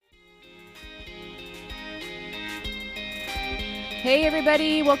Hey,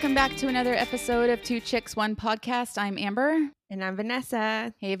 everybody. Welcome back to another episode of Two Chicks, One Podcast. I'm Amber. And I'm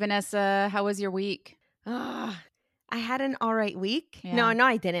Vanessa. Hey, Vanessa. How was your week? I had an all right week. Yeah. No,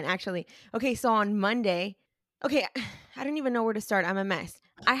 I didn't actually. Okay, so on Monday, I don't even know where to start. I'm a mess.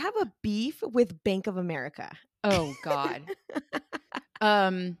 I have a beef with Bank of America. Oh, God.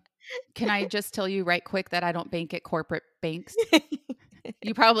 Can I just tell you right quick that I don't bank at corporate banks?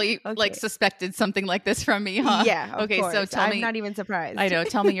 You probably suspected something like this from me, huh? Yeah, of course. So tell me. I'm not even surprised. I know.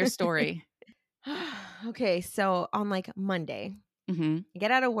 Tell me your story. Okay, so on Monday, Mm-hmm. I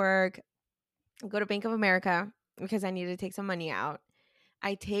get out of work, go to Bank of America because I need to take some money out.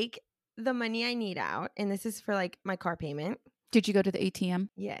 I take the money I need out, and this is for my car payment. Did you go to the ATM?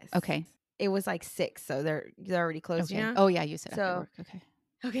 Yes. Okay. It was 6, so they're already closed. Okay. You know? Oh yeah, you said after work. Okay.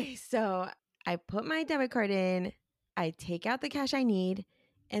 Okay, so I put my debit card in, I take out the cash I need,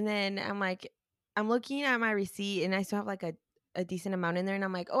 and then I'm looking at my receipt, and I still have a decent amount in there, and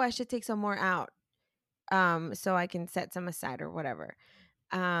I'm like, oh, I should take some more out, so I can set some aside or whatever.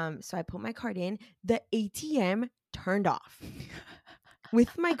 So I put my card in. The ATM turned off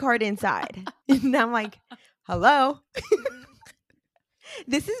with my card inside, and I'm like, hello.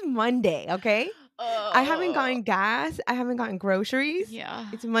 This is Monday, okay? I haven't gotten gas. I haven't gotten groceries. Yeah.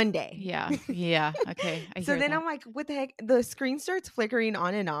 It's Monday. Yeah. Yeah. Okay. So then I'm like, what the heck? The screen starts flickering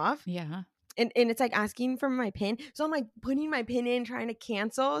on and off. Yeah. And it's asking for my PIN. So I'm putting my PIN in, trying to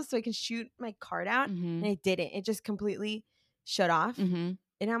cancel so I can shoot my card out. Mm-hmm. And it didn't. It just completely shut off. Mm-hmm.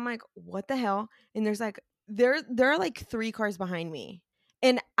 And I'm like, what the hell? And there's there are 3 cars behind me.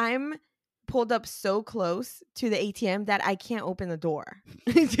 And I'm pulled up so close to the ATM that I can't open the door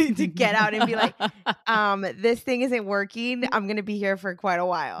to get out and be like, this thing isn't working. I'm going to be here for quite a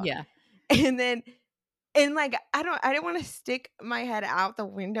while. Yeah. And then, I didn't want to stick my head out the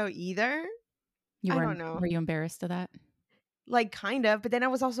window either. I don't know. Were you embarrassed of that? Kind of. But then I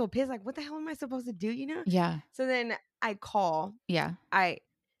was also pissed. What the hell am I supposed to do, you know? Yeah. So then I call. Yeah. I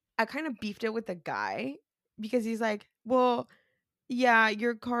kind of beefed it with the guy because he's like, well, yeah,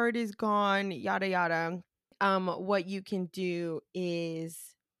 your card is gone, yada, yada. What you can do is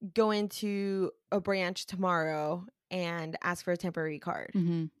go into a branch tomorrow and ask for a temporary card.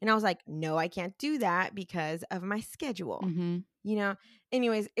 Mm-hmm. And I was like, no, I can't do that because of my schedule. Mm-hmm. You know?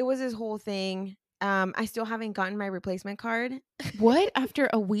 Anyways, it was this whole thing. I still haven't gotten my replacement card. What? After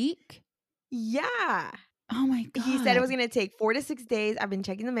a week? Yeah. Oh my God. He said it was going to take 4 to 6 days. I've been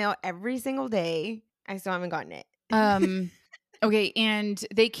checking the mail every single day. I still haven't gotten it. Okay. And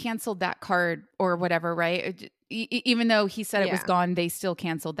they canceled that card or whatever, right? Even though he said it was gone, they still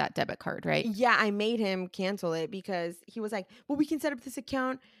canceled that debit card, right? Yeah, I made him cancel it because he was like, well, we can set up this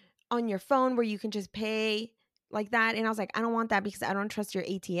account on your phone where you can just pay like that. And I was like, I don't want that because I don't trust your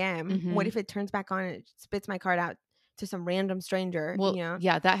ATM. Mm-hmm. What if it turns back on and it spits my card out to some random stranger? Well, you know?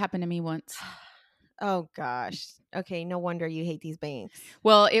 Yeah, that happened to me once. Oh, gosh. Okay, no wonder you hate these banks.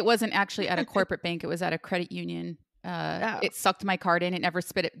 Well, it wasn't actually at a corporate bank. It was at a credit union. It sucked my card in. It never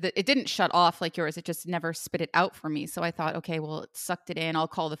spit it. It didn't shut off like yours. It just never spit it out for me. So I thought, okay, well, it sucked it in. I'll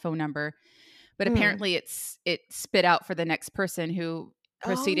call the phone number. But apparently it spit out for the next person who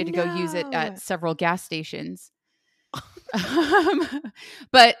proceeded to go use it at several gas stations.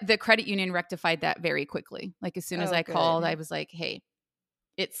 But the credit union rectified that very quickly. As soon as I called, I was like, hey,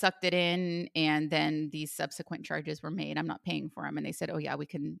 it sucked it in. And then these subsequent charges were made. I'm not paying for them. And they said, oh yeah,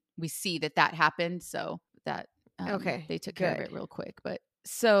 we see that happened. So that, they took care of it real quick. But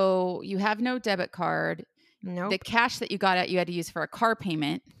so you have no debit card. Nope. The cash that you got out, you had to use for a car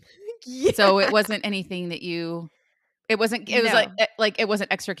payment. Yeah. So it wasn't anything that it was it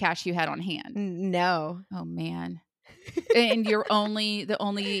wasn't extra cash you had on hand. No. Oh man. And the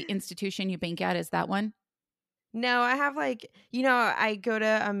only institution you bank at is that one? No, I have I go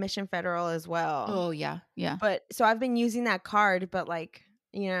to a Mission Federal as well. Oh yeah. Yeah. But so I've been using that card, but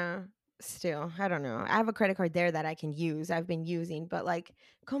still, I don't know. I have a credit card there that I can use. I've been using, but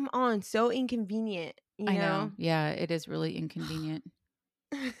come on, so inconvenient. I know. Yeah, it is really inconvenient.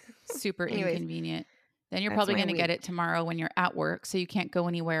 Super inconvenient. Then you're probably going to get it tomorrow when you're at work, so you can't go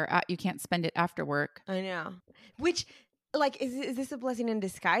anywhere. You can't spend it after work. I know. Which, is this a blessing in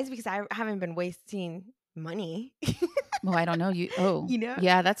disguise? Because I haven't been wasting money. Well, I don't know. You know?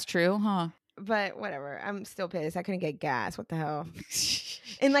 Yeah, that's true, huh? But whatever. I'm still pissed. I couldn't get gas. What the hell?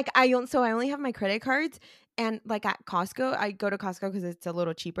 And I only have my credit cards. And at Costco, I go to Costco because it's a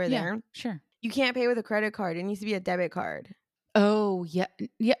little cheaper there. Sure. You can't pay with a credit card. It needs to be a debit card. Oh, yeah.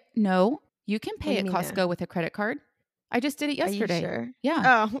 Yeah. No, you can pay at Costco with a credit card. I just did it yesterday. Are you sure?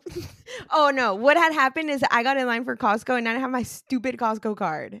 Yeah. Oh. Oh, no. What had happened is I got in line for Costco and I didn't have my stupid Costco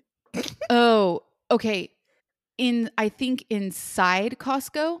card. Oh, okay. I think inside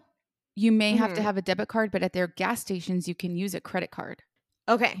Costco, you may have to have a debit card, but at their gas stations, you can use a credit card.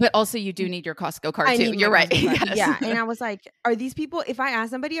 Okay. But also you do need your Costco card I too. need You're my right. Costco card. Yes. Yeah. And I was like, are these people, if I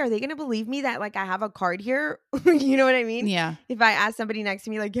ask somebody, are they going to believe me that like I have a card here? You know what I mean? Yeah. If I ask somebody next to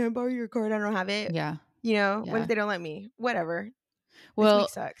me, like, can I borrow your card? I don't have it. Yeah. You know, what Yeah. if they don't let me? Whatever. Well, this week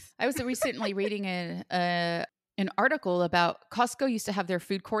sucks. I was recently reading an article about Costco used to have their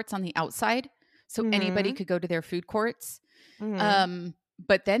food courts on the outside. So anybody could go to their food courts.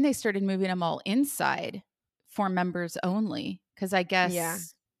 But then they started moving them all inside for members only. Because I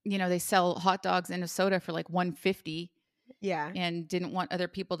guess, you know, they sell hot dogs and a soda for like $1.50. Yeah. And didn't want other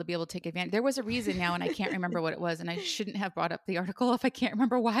people to be able to take advantage. There was a reason now, and I can't remember what it was. And I shouldn't have brought up the article if I can't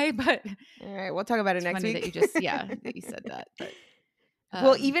remember why. But all right, we'll talk about it next week. That you just, that you said that. But,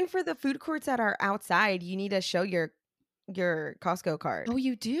 well, even for the food courts that are outside, you need to show your Costco card. Oh,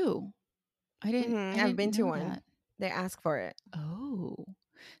 you do? I didn't. I've been to one. That. They ask for it. Oh.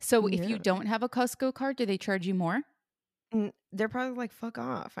 So if you don't have a Costco card, do they charge you more? They're probably like, fuck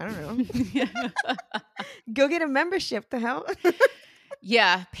off. I don't know. Go get a membership, the hell?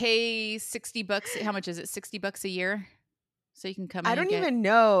 Yeah. Pay $60. How much is it? $60 a year? So you can come in. I don't even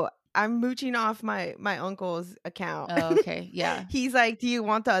know. I'm mooching off my uncle's account. Oh, okay. Yeah. He's like, do you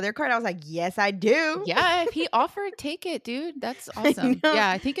want the other card? I was like, yes, I do. Yeah. If he offered, take it, dude. That's awesome. Yeah.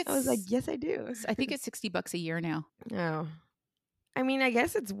 I think I was like, yes, I do. I think it's $60 a year now. Oh. I mean, I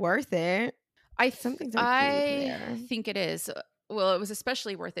guess it's worth it. I think it is. Well, it was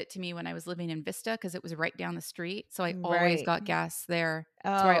especially worth it to me when I was living in Vista because it was right down the street. So I always got gas there.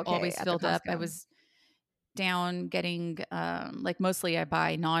 That's where I always filled up. I was down getting like mostly I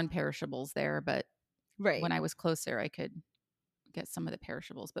buy non-perishables there, but when I was closer I could get some of the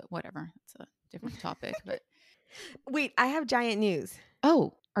perishables, but whatever. It's a different topic. But wait, I have giant news.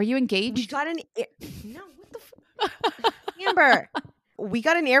 Oh, are you engaged? We got no, what the Amber. We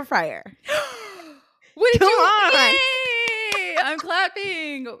got an air fryer. What did Yay! I'm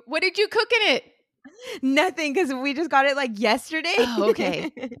clapping. What did you cook in it? Nothing, because we just got it like yesterday. Oh,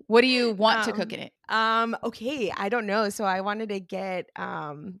 okay. What do you want to cook in it? Okay, I don't know. So I wanted to get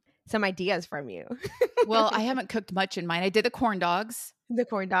some ideas from you. Well, I haven't cooked much in mine. I did the corn dogs. The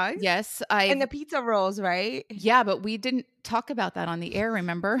corn dogs? Yes. And the pizza rolls, right? Yeah, but we didn't talk about that on the air,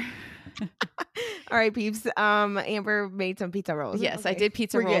 remember? All right, peeps. Amber made some pizza rolls. Yes, okay. I did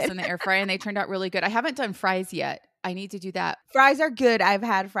pizza rolls in the air fryer, and they turned out really good. I haven't done fries yet. I need to do that. Fries are good. I've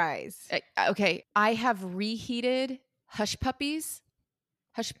had fries. Okay. I have reheated hush puppies.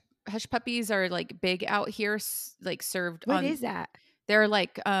 Hush puppies are like big out here, like served What is that? They're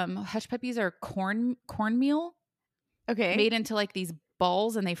like hush puppies are cornmeal. Okay. Made into like these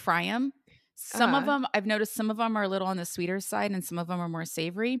balls, and they fry them. Some of them, I've noticed some of them are a little on the sweeter side and some of them are more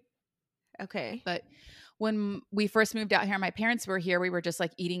savory. Okay. But when we first moved out here, my parents were here, we were just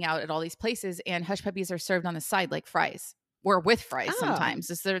like eating out at all these places, and hush puppies are served on the side like fries, or with fries sometimes.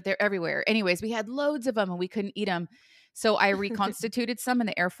 They're everywhere. Anyways, we had loads of them and we couldn't eat them. So I reconstituted some in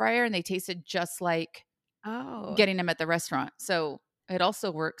the air fryer, and they tasted just like getting them at the restaurant. So it also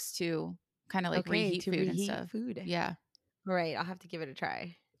works to kind of like reheat food and stuff. Yeah. Right. I'll have to give it a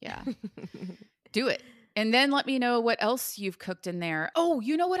try. Yeah. Do it. And then let me know what else you've cooked in there. Oh,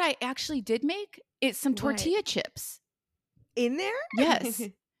 you know what I actually did make? It's some tortilla chips. In there? Yes.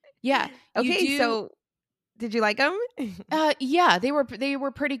 Yeah. Okay, so did you like them? Yeah, they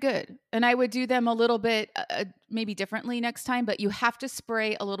were pretty good. And I would do them a little bit maybe differently next time, but you have to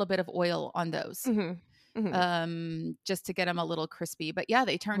spray a little bit of oil on those. Just to get them a little crispy. But yeah,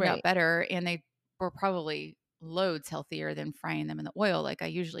 they turned out better, and they were probably loads healthier than frying them in the oil like I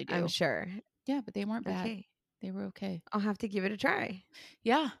usually do. I'm sure. Yeah, but they weren't bad. They were okay. I'll have to give it a try.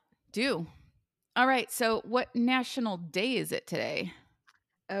 Yeah, do. All right. So what national day is it today?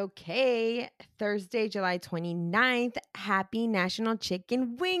 Okay. Thursday, July 29th. Happy National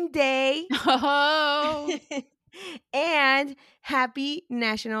Chicken Wing Day. Oh. And happy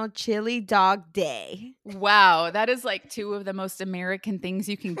National Chili Dog Day. Wow. That is like two of the most American things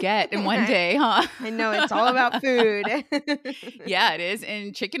you can get in one day, huh? I know. It's all about food. Yeah, it is.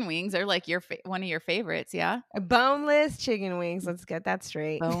 And chicken wings are like one of your favorites. Yeah. Boneless chicken wings. Let's get that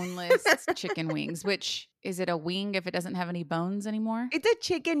straight. Boneless chicken wings, which is it a wing if it doesn't have any bones anymore? It's a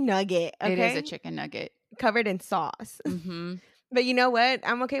chicken nugget. Okay? It is a chicken nugget. Covered in sauce. Mm-hmm. But you know what?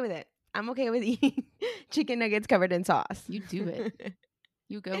 I'm okay with it. I'm okay with eating chicken nuggets covered in sauce. You do it.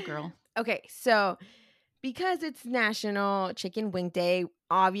 You go, girl. Okay, so because it's National Chicken Wing Day,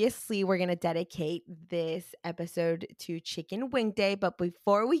 obviously we're going to dedicate this episode to Chicken Wing Day. But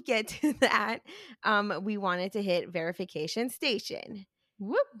before we get to that, we wanted to hit verification station.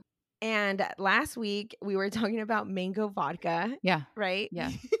 Whoop. And last week we were talking about mango vodka. Yeah. Right?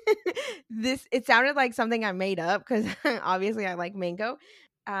 Yeah. It sounded like something I made up because obviously I like mango.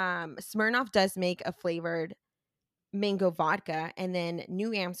 Smirnoff does make a flavored mango vodka, and then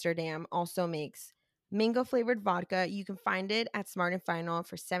New Amsterdam also makes mango flavored vodka. You can find it at Smart and Final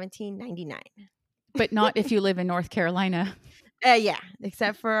for $17.99. But not if you live in North Carolina. Yeah,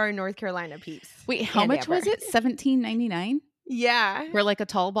 except for our North Carolina peeps. Wait, how much was it? $17.99? Yeah. For like a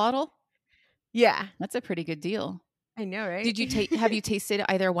tall bottle? Yeah. That's a pretty good deal. I know, right? Did you have you tasted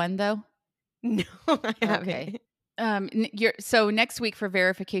either one though? No, I haven't. Okay. So next week for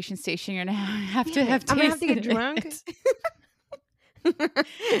verification station, you're gonna have to I'm gonna have to get tasted drunk.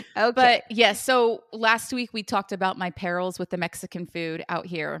 it. Okay. But yeah, so last week we talked about my perils with the Mexican food out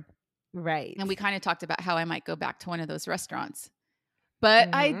here. Right. And we kind of talked about how I might go back to one of those restaurants. But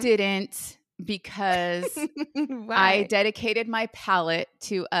I didn't because I dedicated my palate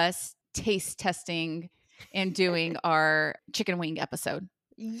to us taste testing and doing our chicken wing episode.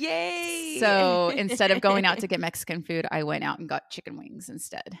 Yay. So instead of going out to get Mexican food, I went out and got chicken wings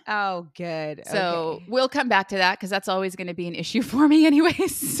instead. Oh, good. So Okay. we'll come back to that because that's always going to be an issue for me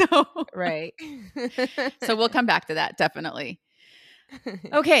anyways. So Right. So we'll come back to that, definitely.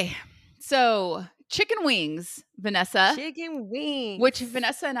 Okay. So chicken wings, Vanessa. Chicken wings. Which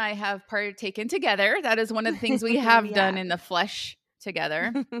Vanessa and I have partaken together. That is one of the things we have done in the flesh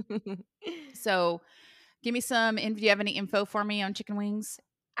together. So give me some, do you have any info for me on chicken wings?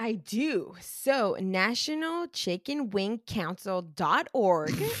 I do. So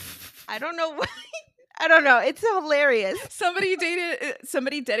nationalchickenwingcouncil.org. I don't know why. I don't know. It's hilarious. Somebody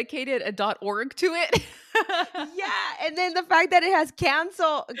dedicated a .org to it. Yeah. And then the fact that it has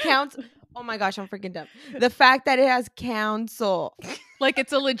council. Oh my gosh, I'm freaking dumb. The fact that it has council. Like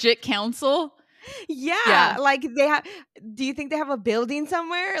it's a legit council. Yeah. Like they have. Do you think they have a building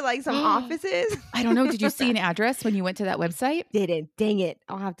somewhere? Like some offices? I don't know. Did you see an address when you went to that website? Didn't. Dang it.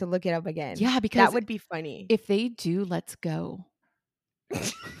 I'll have to look it up again. Yeah, because that would be funny. If they do, let's go.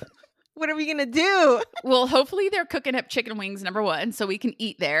 What are we going to do? Well, hopefully they're cooking up chicken wings, number one, so we can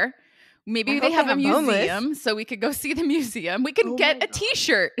eat there. Maybe they have a museum, so we could go see the museum. We can get a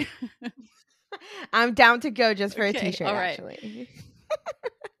T-shirt. I'm down to go just for a T-shirt, all right. actually.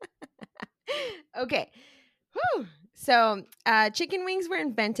 Okay. Whew. So chicken wings were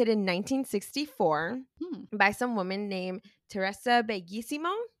invented in 1964 by some woman named Teresa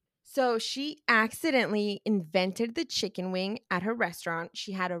Bellissimo. So she accidentally invented the chicken wing at her restaurant.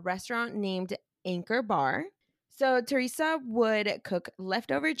 She had a restaurant named Anchor Bar. So Teresa would cook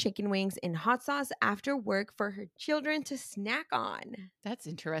leftover chicken wings in hot sauce after work for her children to snack on. That's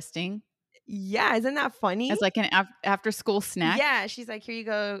interesting. Yeah, isn't that funny? As like an after-school snack? Yeah, she's like, here you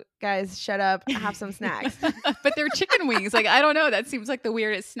go, guys, shut up, have some snacks. But they're chicken wings. Like, I don't know. That seems like the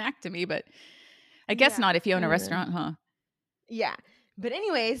weirdest snack to me, but I guess not if you own a restaurant, huh? Yeah. But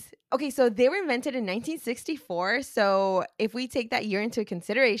anyways, okay, so they were invented in 1964. So if we take that year into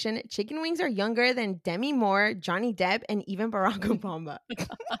consideration, chicken wings are younger than Demi Moore, Johnny Depp, and even Barack Obama.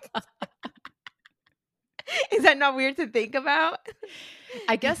 Is that not weird to think about?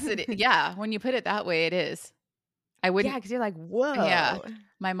 I guess yeah, when you put it that way, it is. I wouldn't. Yeah, because you're like, whoa. Yeah,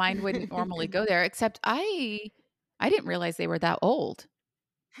 my mind wouldn't normally go there, except I didn't realize they were that old.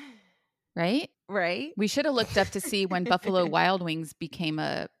 Right? Right. We should have looked up to see when Buffalo Wild Wings became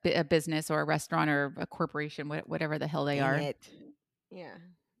a business or a restaurant or a corporation, whatever the hell they are. Yeah.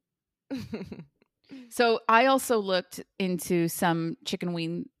 So I also looked into some chicken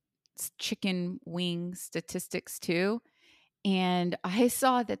wing statistics too. And I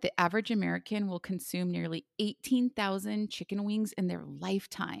saw that the average American will consume nearly 18,000 chicken wings in their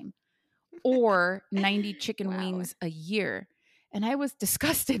lifetime, or 90 chicken wings a year. And I was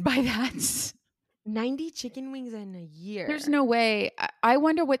disgusted by that. 90 chicken wings in a year. There's no way. I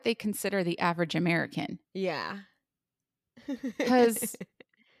wonder what they consider the average American. Yeah. Because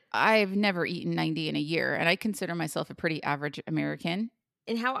I've never eaten 90 in a year, and I consider myself a pretty average American.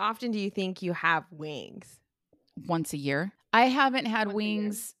 And how often do you think you have wings? Once a year. I haven't had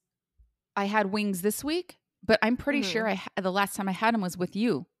wings. I had wings this week, but I'm pretty sure the last time I had them was with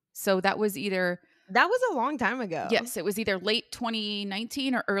you. So that was a long time ago. Yes, it was either late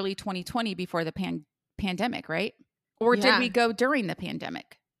 2019 or early 2020 before the pandemic, right? Or did we go during the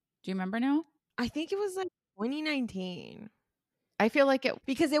pandemic? Do you remember now? I think it was like 2019. I feel like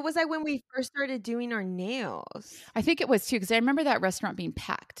because it was like when we first started doing our nails. I think it was too, because I remember that restaurant being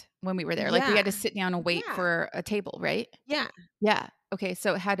packed when we were there. Like we had to sit down and wait for a table, right? Yeah. Yeah. Okay.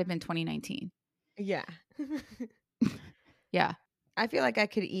 So it had to have been 2019. Yeah. Yeah. I feel like I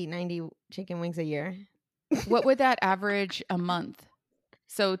could eat 90 chicken wings a year. What would that average a month?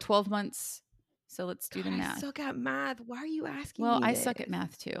 So 12 months. So let's do the God, I math. suck at math. Why are you asking Well, me I this? suck at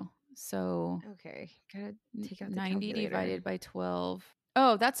math too. So Okay, gotta take out the 90 calculator. divided by 12.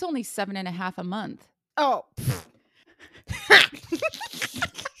 Oh, that's only 7.5 a month. Oh.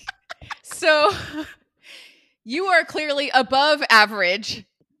 So you are clearly above average.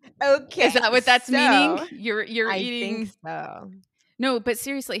 Okay. Is that what that's meaning? You're I eating. think so. No, but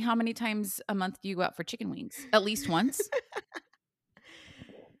seriously, how many times a month do you go out for chicken wings? At least once?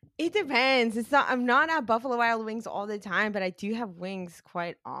 It depends. It's not. I'm not at Buffalo Wild Wings all the time, but I do have wings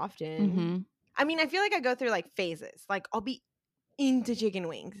quite often. Mm-hmm. I mean, I feel like I go through like phases. Like I'll be into chicken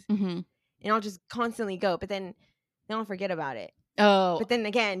wings, Mm-hmm. and I'll just constantly go, but then I'll forget about it. Oh, But then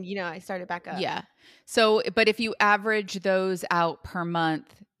again, I start it back up. yeah. So, but if you average those out per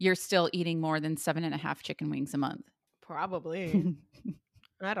month, you're still eating more than 7.5 chicken wings a month. Probably.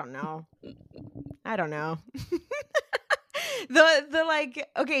 I don't know. the like,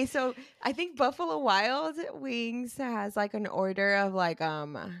 okay, so I think Buffalo Wild Wings has like an order of like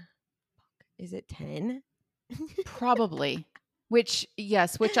is it 10? Probably. Which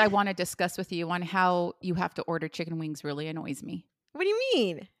I want to discuss with you on how you have to order chicken wings really annoys me. What do you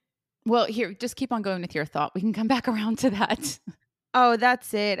mean? Well, here, just keep on going with your thought. We can come back around to that. Oh,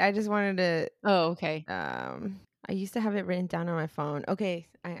 that's it. I just wanted to Oh, okay. I used to have it written down on my phone. Okay,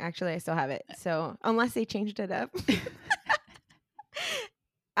 I still have it. So, unless they changed it up.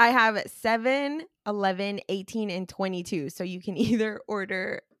 I have 7, 11, 18, and 22. So you can either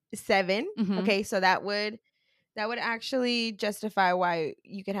order 7. Mhm. Okay, so that would actually justify why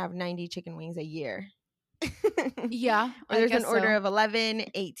you could have 90 chicken wings a year. Yeah. Or there's an order of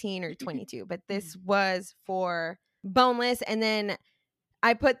 11, 18, or 22. But this was for boneless. And then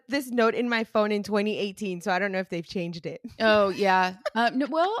I put this note in my phone in 2018. So I don't know if they've changed it. Oh, yeah. No,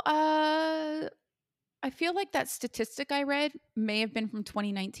 well, I feel like that statistic I read may have been from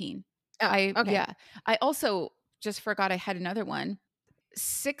 2019. Oh, okay. Yeah. I also just forgot I had another one.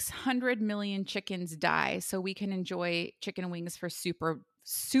 600 million chickens die so we can enjoy chicken wings for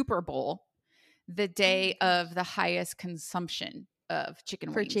Super Bowl, the day of the highest consumption of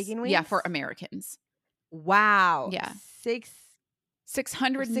chicken For wings. chicken wings? Yeah, for Americans. Wow. Yeah.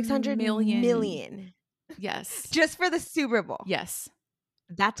 600 million. million. Yes. Just for the Super Bowl. Yes.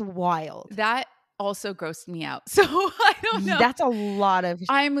 That's wild. That also grossed me out. So I don't know. That's a lot of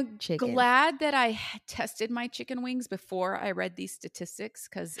I'm chicken. glad that I tested my chicken wings before I read these statistics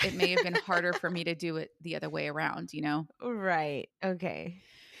because it may have been harder for me to do it the other way around, Right. Okay.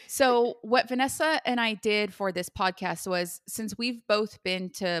 So what Vanessa and I did for this podcast was, since we've both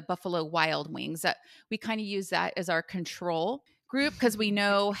been to Buffalo Wild Wings, that we kind of use that as our control group because we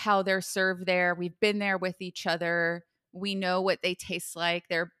know how they're served there. We've been there with each other. We know what they taste like.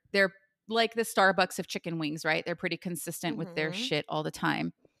 They're like the Starbucks of chicken wings, right? They're pretty consistent with their shit all the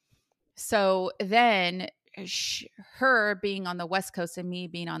time. So then her being on the West Coast and me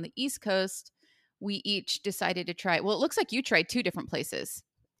being on the East Coast, we each decided to try. Well, it looks like you tried 2 different places.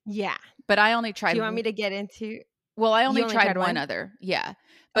 Yeah. But I only tried. Do you want me to get into? Well, I only tried one other. Yeah.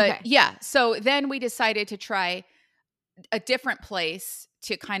 But okay. Yeah. So then we decided to try a different place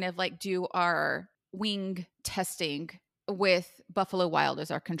to kind of like do our wing testing with Buffalo Wild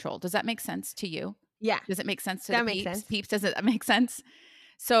as our control. Does that make sense to you? Yeah. Does it make sense to that the makes peeps? Sense. Peeps, does it make sense?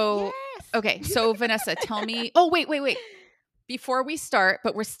 So, yes. Okay. So Vanessa, tell me. Oh, wait. Before we start,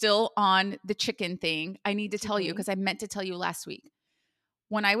 but we're still on the chicken thing, I need to tell you, because I meant to tell you last week.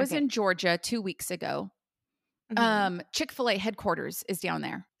 When I was in Georgia 2 weeks ago, Chick-fil-A headquarters is down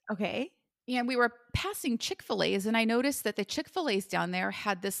there. Okay. And we were passing Chick-fil-A's, and I noticed that the Chick-fil-A's down there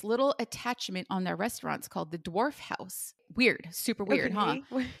had this little attachment on their restaurants called the Dwarf House. Weird, super weird, huh?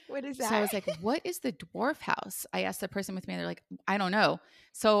 What is that? So I was like, what is the Dwarf House? I asked the person with me, and they're like, I don't know.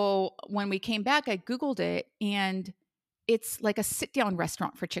 So when we came back, I Googled it, and it's like a sit-down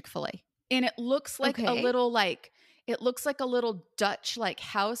restaurant for Chick-fil-A. And it looks like a little Dutch like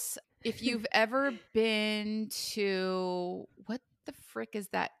house. If you've ever been to, what the frick is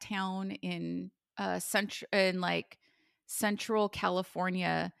that town in Central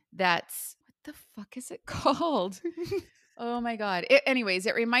California? That's, what the fuck is it called? Oh my God. Anyways,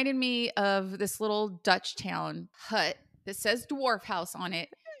 it reminded me of this little Dutch town hut that says Dwarf House on it.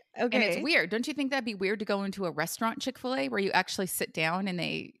 Okay. And it's weird. Don't you think that'd be weird to go into a restaurant, Chick-fil-A, where you actually sit down and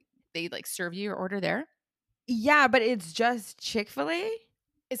they like serve you your order there? Yeah, but it's just Chick-fil-A?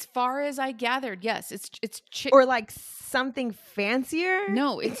 As far as I gathered, yes. It's or like something fancier?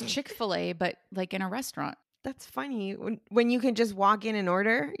 No, it's Chick-fil-A, but like in a restaurant. That's funny. When you can just walk in and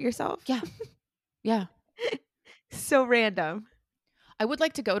order yourself? Yeah. Yeah. So random. I would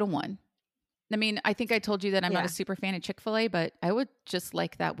like to go to one. I mean, I think I told you that I'm not a super fan of Chick-fil-A, but I would just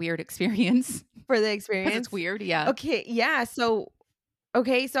like that weird experience. For the Because experience? it's weird, yeah. Okay, yeah, so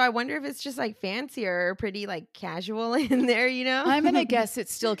I wonder if it's just, like, fancier or pretty, like, casual in there, you know? I'm gonna guess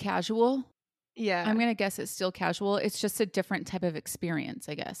it's still casual. Yeah. I'm gonna guess it's still casual. It's just a different type of experience,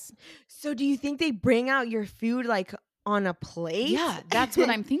 I guess. So do you think they bring out your food, like, on a plate? Yeah, that's what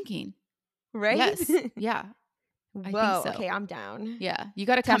I'm thinking. Right? Yes. Yeah. I Whoa, think so. okay, I'm down. Yeah. You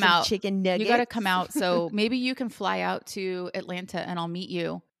gotta To have come some out. chicken nuggets. You gotta come out. So maybe you can fly out to Atlanta and I'll meet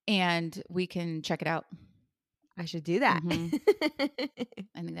you and we can check it out. I should do that. Mhm.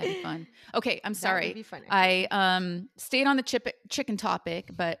 I think that'd be fun. Okay, I'm That sorry. would be fun, actually. I stayed on the chicken topic,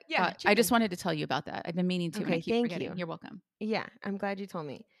 but Yeah, I just chicken. wanted to tell you about that. I've been meaning to and I Okay, keep thank forgetting. you. You're welcome. Yeah, I'm glad you told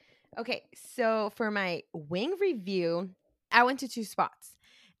me. Okay, so for my wing review, I went to 2 spots.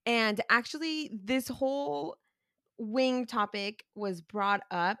 And actually, this whole wing topic was brought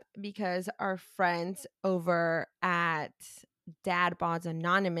up because our friends over at Dad Bods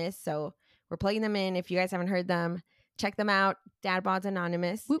Anonymous, so we're plugging them in. If you guys haven't heard them, check them out. Dad Bods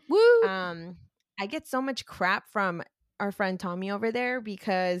Anonymous. Woo woo. I get so much crap from our friend Tommy over there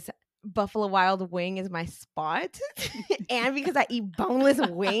because Buffalo Wild Wing is my spot and because I eat boneless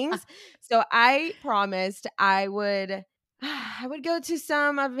wings. So I promised I would go to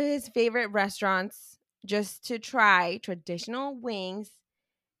some of his favorite restaurants just to try traditional wings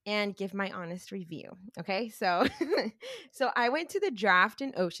and give my honest review. Okay? So I went to the Draft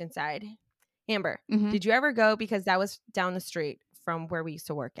in Oceanside. Amber, did you ever go, because that was down the street from where we used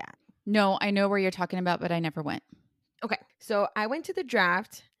to work at? No, I know where you're talking about, but I never went. Okay. So I went to the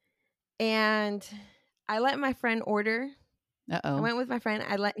Draft and I let my friend order. Uh-oh. I went with my friend.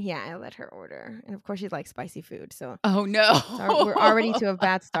 I let her order. And of course she likes spicy food. So oh no. we're already to a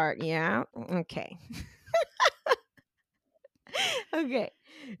bad start. Yeah. Okay. Okay.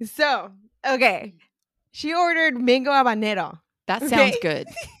 So, okay. She ordered mango habanero. That sounds good.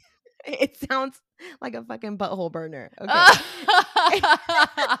 It sounds like a fucking butthole burner. Okay.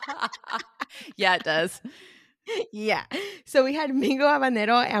 Yeah, it does. Yeah. So we had mango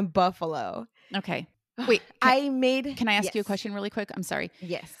habanero and buffalo. Okay. Wait, can I ask you a question really quick? I'm sorry.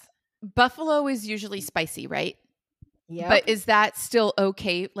 Yes. Buffalo is usually spicy, right? Yeah. But is that still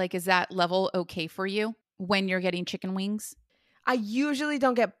okay? Like, is that level okay for you when you're getting chicken wings? I usually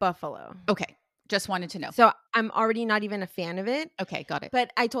don't get buffalo. Okay. Just wanted to know. So I'm already not even a fan of it. Okay, got it.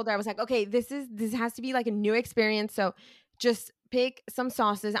 But I told her, I was like, okay, this has to be like a new experience. So just pick some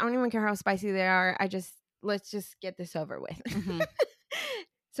sauces. I don't even care how spicy they are. Let's just get this over with. Mm-hmm.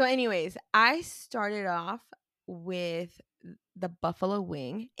 So anyways, I started off with the buffalo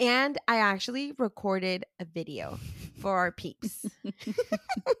wing and I actually recorded a video for our peeps.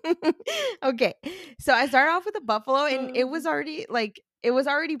 Okay. So I started off with the buffalo and it was already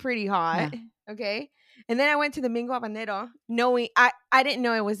pretty hot. Yeah. Okay. And then I went to the mango habanero knowing I didn't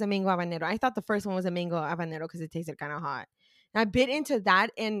know it was a mango habanero. I thought the first one was a mango habanero because it tasted kind of hot. And I bit into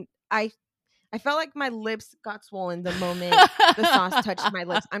that and I felt like my lips got swollen the moment the sauce touched my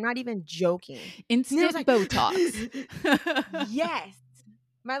lips. I'm not even joking. Instant Botox. Yes.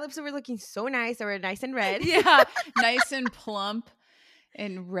 My lips were looking so nice. They were nice and red. Yeah. Nice and plump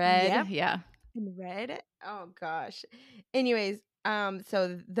and red. Yep. Yeah. And red. Oh gosh. Anyways,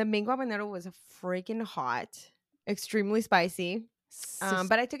 so the mango habanero was freaking hot, extremely spicy.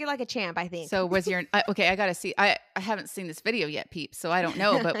 But I took it like a champ, I think. So was your okay? I gotta see. I haven't seen this video yet, peeps. So I don't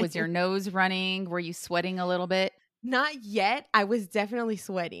know. But was your nose running? Were you sweating a little bit? Not yet. I was definitely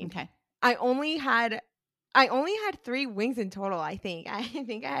sweating. Okay. I only had 3 wings in total. I think I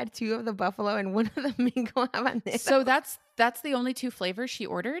had 2 of the buffalo and 1 of the mango habanero. So that's the only 2 flavors she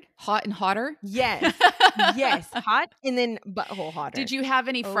ordered? Hot and hotter? Yes. Yes. Hot and then butthole hotter. Did you have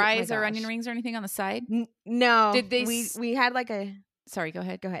any fries or onion rings or anything on the side? No. Did they? We had like a. Sorry. Go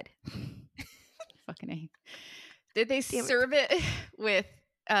ahead. Go ahead. Fucking A. Did they serve it with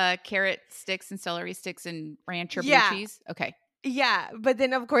carrot sticks and celery sticks and ranch or blue cheese? Okay. Yeah, but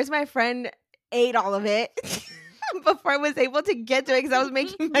then of course my friend ate all of it before I was able to get to it because I was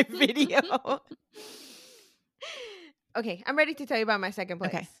making my video. Okay, I'm ready to tell you about my second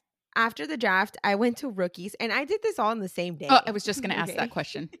place. Okay. After the Draft, I went to Rookies, and I did this all in the same day. Oh, I was just going to ask that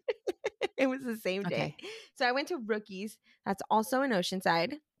question. It was the same day. So I went to Rookies. That's also in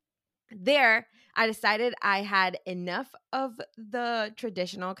Oceanside. There, I decided I had enough of the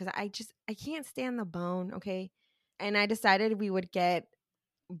traditional because I can't stand the bone, okay? And I decided we would get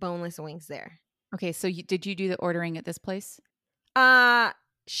boneless wings there. Okay, so did you do the ordering at this place?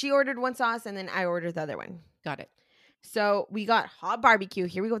 She ordered one sauce, and then I ordered the other one. Got it. So we got hot barbecue.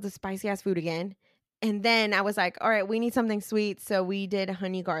 Here we go with the spicy ass food again. And then I was like, all right, we need something sweet. So we did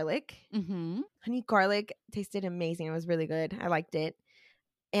honey garlic. Mm-hmm. Honey garlic tasted amazing. It was really good. I liked it.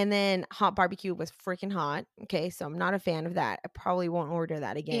 And then hot barbecue was freaking hot. Okay, so I'm not a fan of that. I probably won't order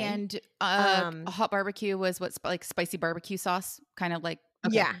that again. And a hot barbecue was what's like spicy barbecue sauce, kind of like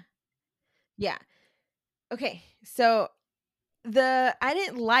okay. Yeah. Okay, so I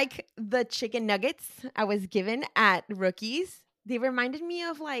didn't like the chicken nuggets I was given at Rookies. They reminded me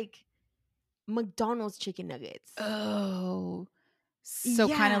of like McDonald's chicken nuggets. Oh. So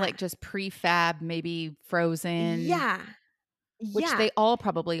kind of like just prefab, maybe frozen. Yeah. Which they all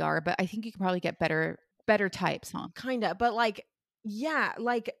probably are, but I think you can probably get better types, huh? Kinda, but like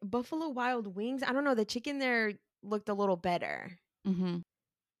Buffalo Wild Wings, I don't know, the chicken there looked a little better. Mm-hmm.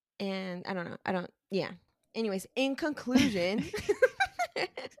 And I don't know. Yeah. Anyways, in conclusion,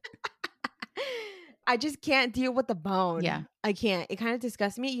 I just can't deal with the bone. Yeah. I can't. It kind of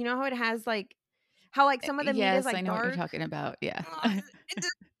disgusts me. You know how it has like, how like some of the meat is like I know dark? what you're talking about. Yeah. It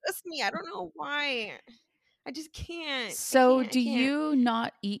disgusts me. I don't know why. I just can't. So do you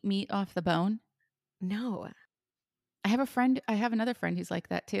not eat meat off the bone? No. I have another friend who's like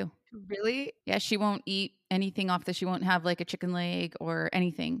that too. Really? Yeah, she won't eat anything off she won't have like a chicken leg or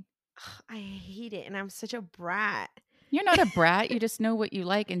anything. I hate it. And I'm such a brat. You're not a brat. You just know what you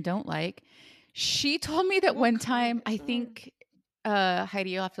like and don't like. She told me that one time, I think, Heidi,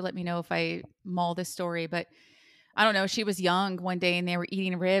 you'll have to let me know if I maul this story, but I don't know. She was young one day and they were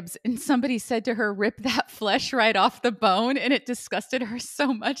eating ribs and somebody said to her, rip that flesh right off the bone. And it disgusted her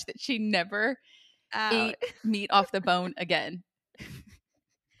so much that she never ate meat off the bone again.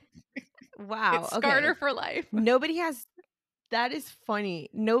 Wow. It scarred her for life. That is funny.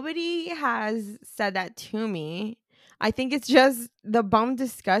 Nobody has said that to me. I think it's just the bone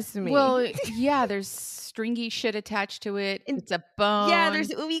disgusts me. Well, yeah, there's stringy shit attached to it. It's a bone. Yeah,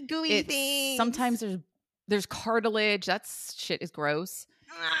 there's ooey gooey things. Sometimes there's cartilage. That shit is gross.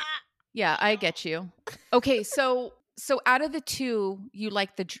 Yeah, I get you. Okay, so out of the two, you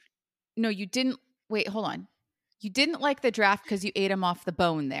like you didn't. Wait, hold on. You didn't like the draft because you ate them off the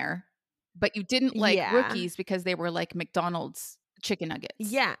bone there, but you didn't like Rookies because they were like McDonald's chicken nuggets.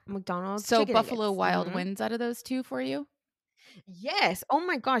 Yeah, McDonald's. So Buffalo Wild wins out of those two for you? Yes. Oh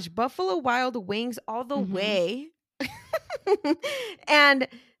my gosh, Buffalo Wild Wings all the way. And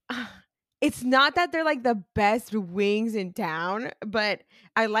it's not that they're like the best wings in town, but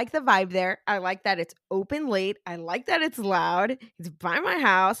I like the vibe there. I like that it's open late. I like that it's loud. It's by my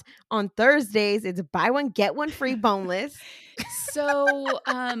house. On Thursdays, it's buy one, get one free boneless. So,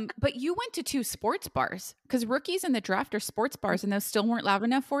 but you went to 2 sports bars because Rookies and the Draft are sports bars and those still weren't loud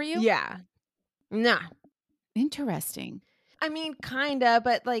enough for you? Yeah. Nah. Interesting. I mean, kinda,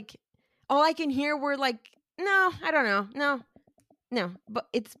 but like all I can hear were like, no, I don't know. No, but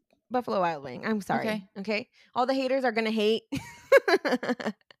it's Buffalo Wild Wing. I'm sorry. Okay. All the haters are gonna hate.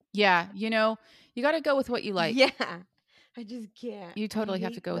 Yeah, you got to go with what you like. Yeah, I just can't. You totally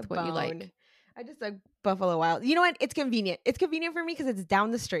have to go with what you like. I just like Buffalo Wild. You know what? It's convenient. It's convenient for me because it's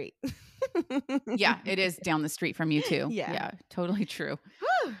down the street. Yeah, it is down the street from you too. Yeah, totally true.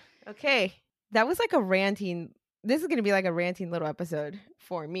 Okay, that was like a ranting. This is gonna be like a ranting little episode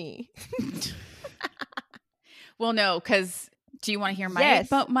for me. Well, no, because do you want to hear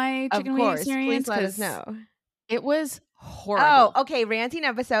about my chicken wing experience? Please let us know. It was horrible. Oh, okay. Ranting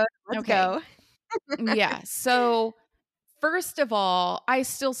episode. Let's go. Yeah. So first of all, I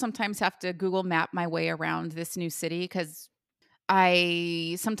still sometimes have to Google map my way around this new city because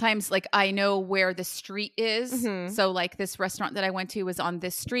I sometimes I know where the street is. So like this restaurant that I went to was on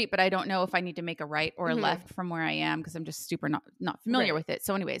this street, but I don't know if I need to make a right or a left from where I am because I'm just super not familiar with it.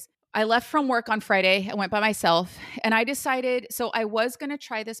 So anyways, I left from work on Friday. I went by myself and I decided, so I was going to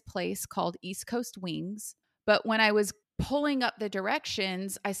try this place called East Coast Wings. But when I was pulling up the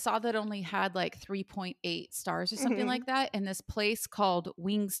directions, I saw that only had like 3.8 stars or something like that. And this place called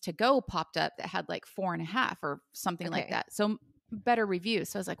Wings to Go popped up that had like 4.5 or something like that. So better reviews.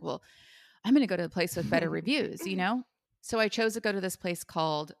 So I was like, well, I'm going to go to a place with better reviews, So I chose to go to this place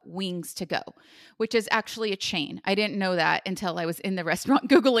called Wings to Go, which is actually a chain. I didn't know that until I was in the restaurant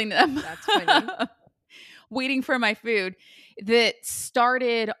Googling them. That's funny. Waiting for my food. That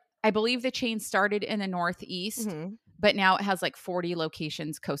started, I believe the chain started in the Northeast, but now it has like 40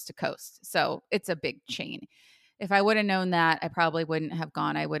 locations coast to coast. So it's a big chain. If I would have known that, I probably wouldn't have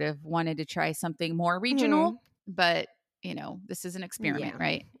gone. I would have wanted to try something more regional, but this is an experiment,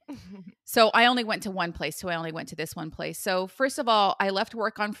 right? So I only went to one place. So I only went to this one place. So first of all, I left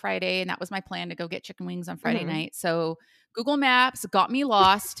work on Friday and that was my plan to go get chicken wings on Friday night. So Google Maps got me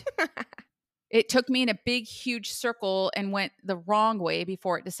lost. It took me in a big, huge circle and went the wrong way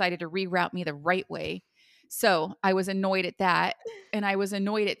before it decided to reroute me the right way. So I was annoyed at that. And I was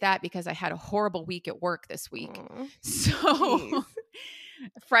annoyed at that because I had a horrible week at work this week. Aw, So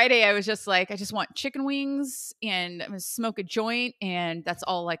Friday, I was just like, I just want chicken wings and I'm gonna smoke a joint. And that's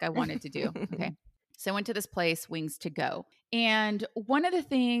all like I wanted to do. Okay. So I went to this place, Wings to Go. And one of the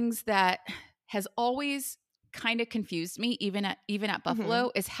things that has always kind of confused me, even at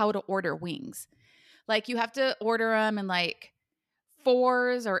Buffalo, is how to order wings. Like you have to order them in like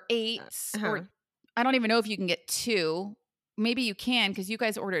 4s or 8s, or I don't even know if you can get 2. Maybe you can because you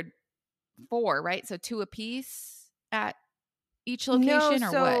guys ordered 4, right? So 2 a piece at each location,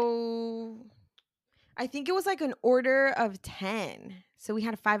 or what? I think it was like an order of 10. So we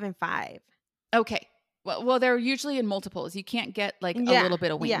had 5 and 5. Okay. Well, they're usually in multiples. You can't get like a little bit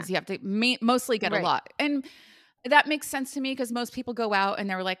of wings. You have to mostly get a lot. And that makes sense to me because most people go out and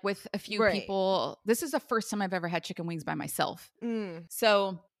they're like with a few people. This is the first time I've ever had chicken wings by myself.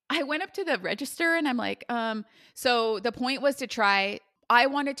 So I went up to the register and I'm like, so the point was I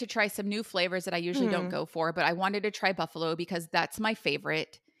wanted to try some new flavors that I usually don't go for, but I wanted to try buffalo because that's my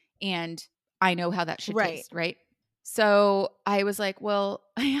favorite. And I know how that should taste, right? So I was like, well,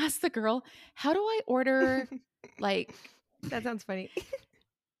 I asked the girl, how do I order like that sounds funny.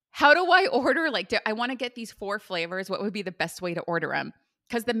 How do I order I want to get these 4 flavors. What would be the best way to order them?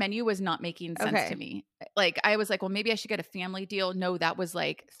 Because the menu was not making sense to me. Like I was like, well, maybe I should get a family deal. No, that was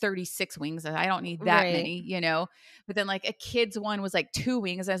like 36 wings. And I don't need that many, But then like a kid's one was like 2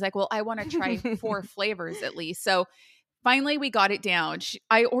 wings. I was like, well, I want to try 4 flavors at least. So finally we got it down.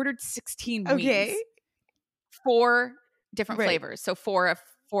 I ordered 16 wings. 4 different flavors. So 4 of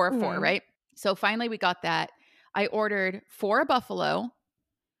 4, right? So finally we got that. I ordered 4 buffalo,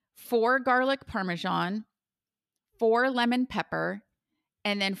 4 garlic parmesan, 4 lemon pepper,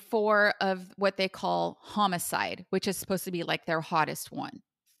 and then 4 of what they call homicide, which is supposed to be like their hottest one.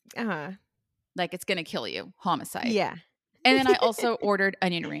 Like it's going to kill you. Homicide. Yeah. And then I also ordered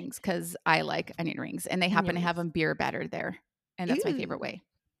onion rings because I like onion rings and they happen to have them beer battered there. And that's my favorite way.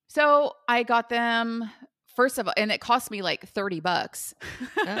 So I got them first of all, and it cost me like $30.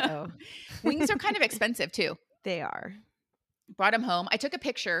 Uh-oh. Wings are kind of expensive too. They are. Brought them home. I took a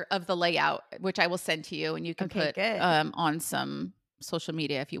picture of the layout, which I will send to you and you can put on some social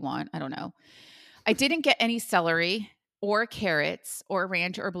media if you want. I don't know. I didn't get any celery or carrots or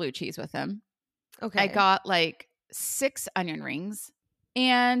ranch or blue cheese with them. Okay. I got like 6 onion rings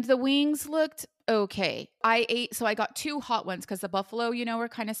and the wings looked okay. I got 2 hot ones because the buffalo, were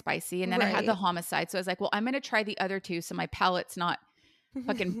kind of spicy. And then I had the homicide. So I was like, well, I'm going to try the other 2 so my palate's not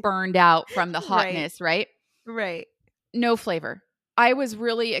fucking burned out from the hotness, right? Right. No flavor. I was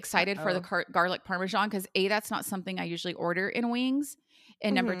really excited for the garlic parmesan because that's not something I usually order in wings.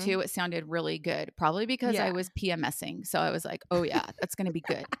 And number 2, it sounded really good. Probably because I was PMSing. So I was like, oh yeah, that's going to be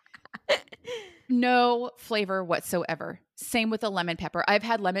good. No flavor whatsoever. Same with the lemon pepper. I've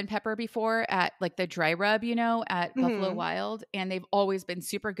had lemon pepper before at like the dry rub, at Buffalo Wild. And they've always been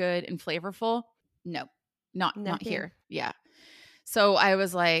super good and flavorful. No, not here. Yeah. So I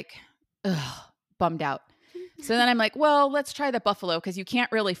was like, ugh, bummed out. So then I'm like, well, let's try the buffalo because you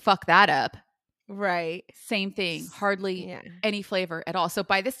can't really fuck that up. Right. Same thing. Hardly any flavor at all. So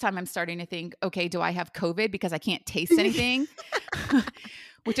by this time I'm starting to think, okay, do I have COVID because I can't taste anything?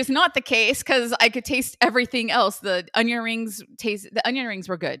 Which is not the case because I could taste everything else. The onion rings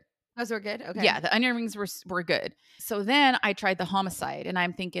were good. Those were good? Okay. Yeah, the onion rings were good. So then I tried the homicide and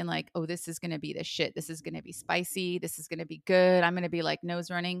I'm thinking like, oh, this is going to be the shit. This is going to be spicy. This is going to be good. I'm going to be like nose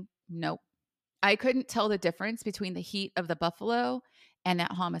running. Nope. I couldn't tell the difference between the heat of the buffalo and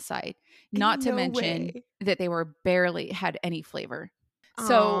that homicide. Not to mention that they were barely had any flavor.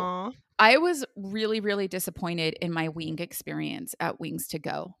 So I was really, really disappointed in my wing experience at Wings to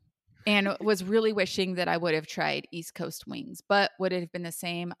Go and was really wishing that I would have tried East Coast wings, but would it have been the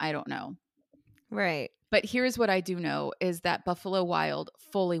same? I don't know. Right. But here's what I do know is that Buffalo Wild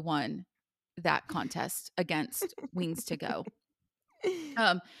fully won that contest against Wings to Go.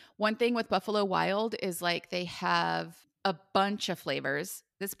 One thing with Buffalo Wild is like they have a bunch of flavors.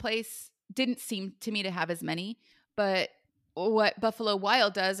 This place didn't seem to me to have as many, but what Buffalo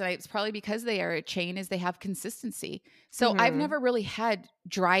Wild does, and it's probably because they are a chain, is they have consistency. So I've never really had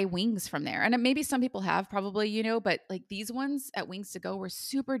dry wings from there. And maybe some people have probably, but like these ones at Wings to Go were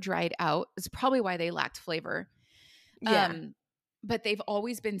super dried out. It's probably why they lacked flavor. Yeah. But they've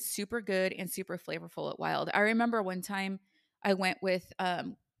always been super good and super flavorful at Wild. I remember one time I went with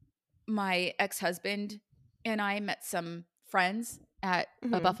my ex-husband and I met some friends at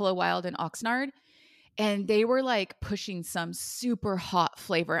a Buffalo Wild in Oxnard. And they were like pushing some super hot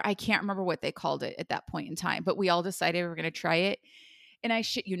flavor. I can't remember what they called it at that point in time, but we all decided we were going to try it. And I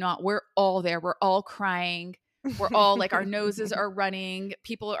shit you not, we're all there. We're all crying. We're all like, our noses are running.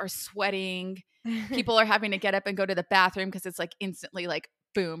 People are sweating. People are having to get up and go to the bathroom because it's like instantly like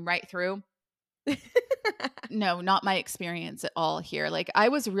boom, right through. No, not my experience at all here. Like I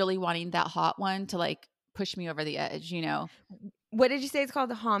was really wanting that hot one to like push me over the edge, you know? What did you say it's called?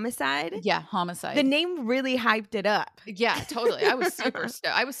 The Homicide? Yeah, Homicide. The name really hyped it up. Yeah, totally. I was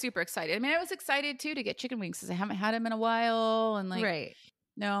super excited. I mean, I was excited too to get chicken wings because I haven't had them in a while. And like, right.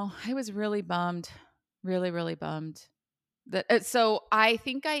 No, I was really bummed. Really, really bummed. So I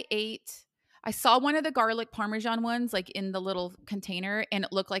think I saw one of the garlic Parmesan ones like in the little container and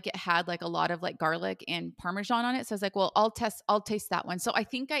it looked like it had like a lot of like garlic and Parmesan on it. So I was like, well, I'll taste that one. So I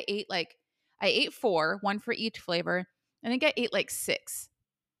think I ate 4, one for each flavor. I think I ate like 6.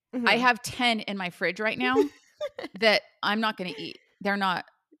 Mm-hmm. I have 10 in my fridge right now that I'm not going to eat. They're not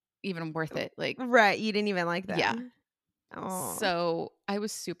even worth it. Like, right. You didn't even like that. Yeah. Aww. So I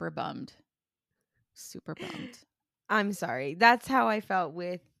was super bummed. Super bummed. I'm sorry. That's how I felt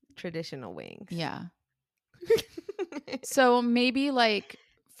with traditional wings. Yeah. So maybe like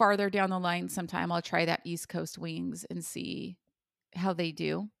farther down the line sometime I'll try that East Coast wings and see how they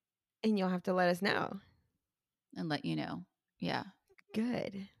do. And you'll have to let us know. And let you know. Yeah.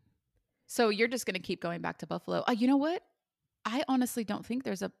 Good. So you're just going to keep going back to Buffalo. You know what? I honestly don't think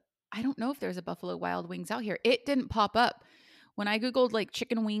I don't know if there's a Buffalo Wild Wings out here. It didn't pop up. When I Googled like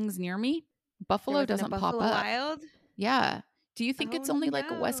chicken wings near me, Buffalo doesn't pop up. Wild? Yeah. Do you think it's only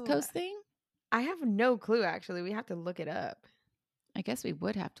like a West Coast thing? I have no clue, actually. We have to look it up. I guess we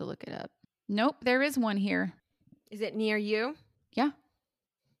would have to look it up. Nope, there is one here. Is it near you? Yeah.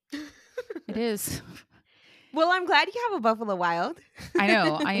 It is. Well, I'm glad you have a Buffalo Wild. I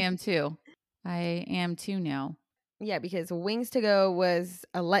know. I am too. I am too now. Yeah, because Wings to Go was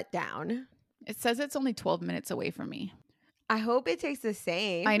a letdown. It says it's only 12 minutes away from me. I hope it tastes the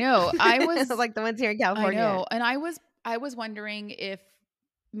same. I know. I was like the ones here in California. I know. And I was wondering if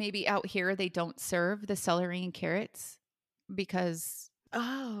maybe out here they don't serve the celery and carrots because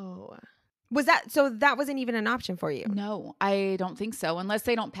that wasn't even an option for you? No, I don't think so. Unless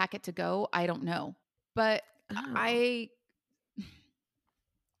they don't pack it to go, I don't know. But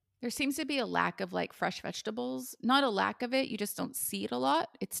there seems to be a lack of like fresh vegetables. Not a lack of it. You just don't see it a lot.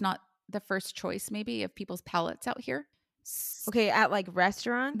 It's not the first choice maybe of people's palates out here. Okay, at like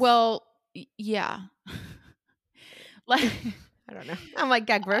restaurants? Well, yeah. Like I don't know. I'm like,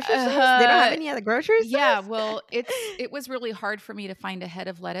 got grocery stores? They don't have any other grocery stores? Yeah, well, it was really hard for me to find a head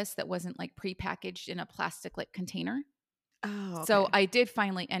of lettuce that wasn't like prepackaged in a plastic like container. Oh, okay. So I did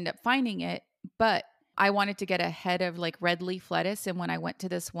finally end up finding it, but I wanted to get a head of like red leaf lettuce. And when I went to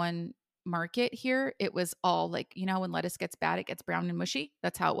this one market here, it was all like, you know, when lettuce gets bad, it gets brown and mushy.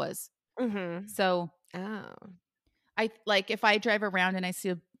 That's how it was. Mm-hmm. So I like if I drive around and I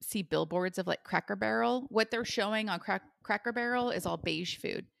see billboards of like Cracker Barrel, what they're showing on Cracker Barrel is all beige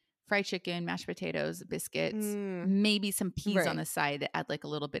food. Fried chicken, mashed potatoes, biscuits, maybe some peas on the side that add like a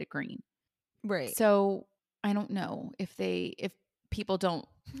little bit of green. Right. So I don't know if people don't,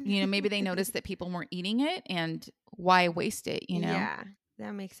 you know, maybe they noticed that people weren't eating it and why waste it, you know? Yeah,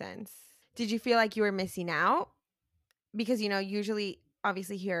 that makes sense. Did you feel like you were missing out? Because, you know, usually,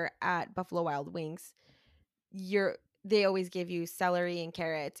 obviously here at Buffalo Wild Wings, they always give you celery and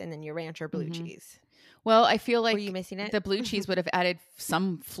carrots and then your ranch or blue cheese. Well, I feel like were you missing it? The blue cheese would have added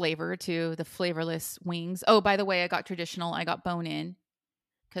some flavor to the flavorless wings. Oh, by the way, I got traditional. I got bone in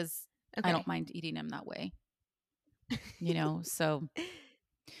because I don't mind eating them that way. You know, so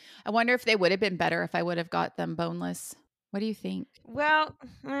I wonder if they would have been better if I would have got them boneless. What do you think? Well,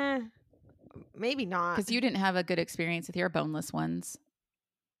 maybe not. Because you didn't have a good experience with your boneless ones.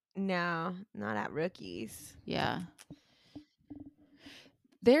 No, not at Rookies. Yeah.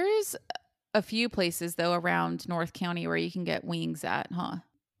 There's a few places, though, around North County where you can get wings at, huh?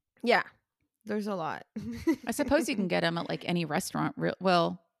 Yeah, there's a lot. I suppose you can get them at like any restaurant.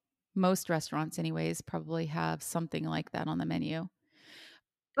 Well, most restaurants anyways probably have something like that on the menu.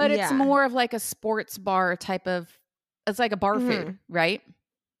 But it's more of like a sports bar type of, it's like a bar food, right?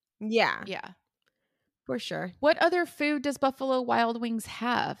 Yeah. Yeah. For sure. What other food does Buffalo Wild Wings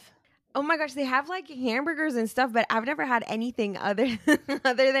have? Oh my gosh, they have like hamburgers and stuff, but I've never had anything other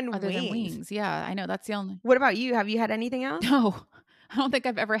than wings. Yeah, I know. That's the only. What about you? Have you had anything else? No. I don't think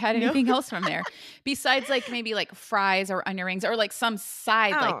I've ever had anything else from there besides like maybe like fries or onion rings or like some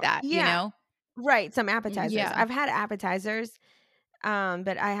side like that, you know? Right. Some appetizers. Yeah. I've had appetizers.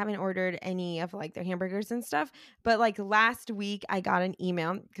 but I haven't ordered any of like their hamburgers and stuff. But like last week, I got an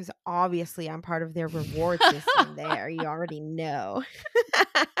email because obviously I'm part of their reward system there. You already know.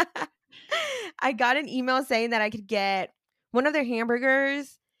 I got an email saying that I could get one of their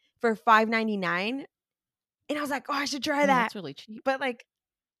hamburgers for $5.99. And I was like, oh, I should try that. That's really cheap. But like,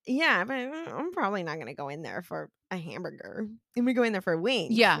 yeah, but I'm probably not going to go in there for a hamburger. I'm going to go in there for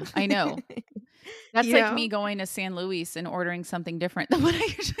wings. Yeah, I know. That's like me going to San Luis and ordering something different than what I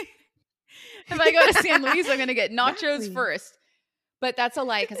usually. If I go to San Luis, I'm going to get nachos first. But that's a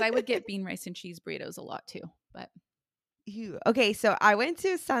lie because I would get bean, rice, and cheese burritos a lot too. But okay, so I went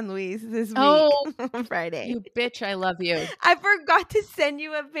to San Luis this week on Friday. You bitch, I love you. I forgot to send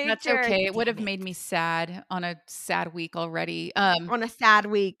you a picture. That's okay. It would have made me sad on a sad week already. On a sad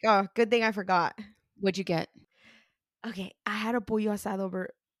week. Oh, good thing I forgot. What'd you get? Okay, I had a pollo asado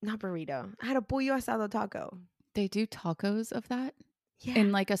not burrito. I had a pollo asado taco. They do tacos of that? Yeah.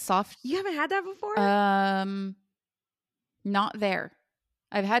 In like a soft. You haven't had that before? Not there.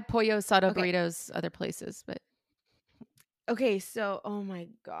 I've had pollo asado burritos other places, but. Okay, so oh my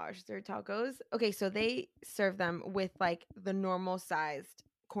gosh, their tacos. Okay, so they serve them with like the normal sized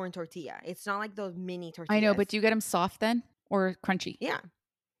corn tortilla. It's not like those mini tortillas. I know, but do you get them soft then or crunchy? Yeah.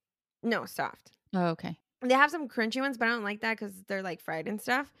 No, soft. Oh, okay. They have some crunchy ones, but I don't like that because they're like fried and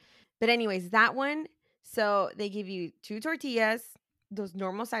stuff. But anyways, that one, so they give you 2 tortillas, those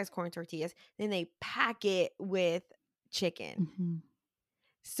normal size corn tortillas. Then they pack it with chicken. Mm-hmm.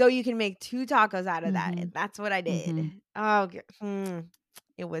 So you can make 2 tacos out of that. And that's what I did. Mm-hmm. Oh,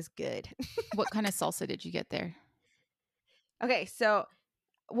 it was good. What kind of salsa did you get there? Okay, so,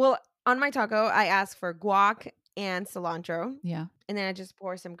 well, on my taco, I asked for guac and cilantro. Yeah. And then I just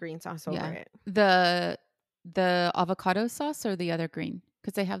pour some green sauce over it. The avocado sauce or the other green?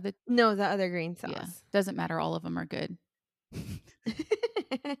 Because they have the other green sauce. Yeah. Doesn't matter. All of them are good.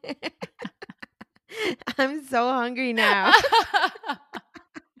 I'm so hungry now.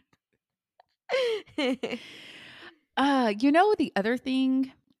 The other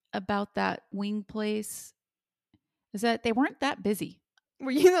thing about that wing place is that they weren't that busy. Were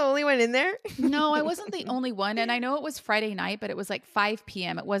you the only one in there? No, I wasn't the only one. And I know it was Friday night, but it was like 5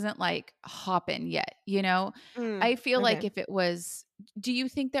 p.m. It wasn't like hopping yet, I feel like if it was, do you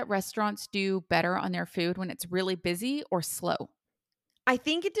think that restaurants do better on their food when it's really busy or slow? I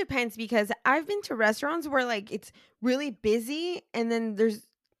think it depends because I've been to restaurants where like it's really busy and then there's,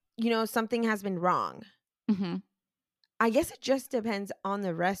 something has been wrong. Mm-hmm. I guess it just depends on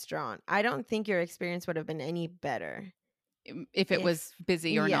the restaurant. I don't think your experience would have been any better. If it was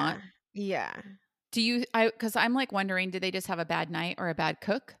busy or not. Yeah. Because I'm like wondering, did they just have a bad night or a bad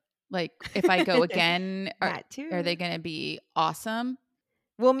cook? Like if I go again, are they going to be awesome?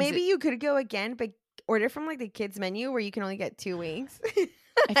 Well, maybe you could go again, but order from like the kids menu where you can only get 2 wings.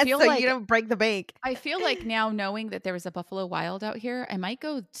 I feel so like you don't break the bank. I feel like now knowing that there was a Buffalo Wild out here, I might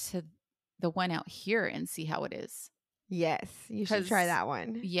go to the one out here and see how it is. Yes, you should try that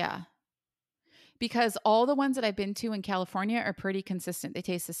one. Yeah. Because all the ones that I've been to in California are pretty consistent. They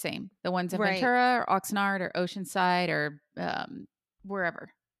taste the same. The ones in Ventura or Oxnard or Oceanside or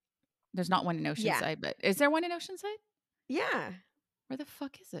wherever. There's not one in Oceanside, but is there one in Oceanside? Yeah. Where the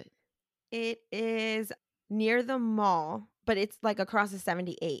fuck is it? It is near the mall, but it's like across the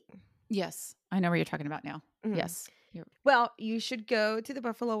 78. Yes. I know where you're talking about now. Mm-hmm. Yes. Well, you should go to the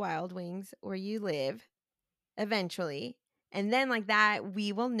Buffalo Wild Wings where you live eventually. And then like that,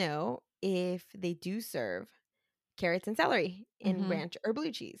 we will know if they do serve carrots and celery in ranch or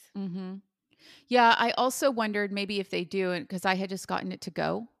blue cheese. Mm-hmm. Yeah, I also wondered maybe if they do, because I had just gotten it to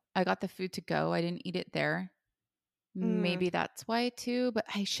go. I got the food to go. I didn't eat it there. Maybe that's why too, but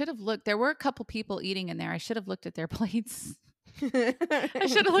I should have looked. There were a couple people eating in there. I should have looked at their plates. I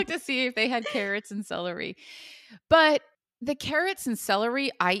should have looked to see if they had carrots and celery. But the carrots and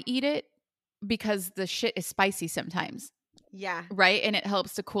celery, I eat it because the shit is spicy sometimes. Yeah. Right? And it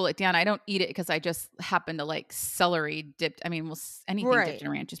helps to cool it down. I don't eat it because I just happen to like celery dipped. I mean, anything dipped in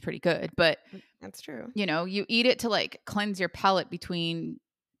ranch is pretty good, but that's true. You eat it to like cleanse your palate between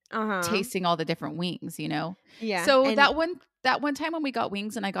tasting all the different wings, Yeah. So that one time when we got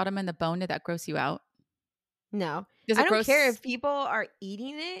wings and I got them in the bone, did that gross you out? No. I don't care if people are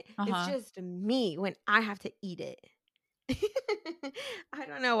eating it. It's just me when I have to eat it. I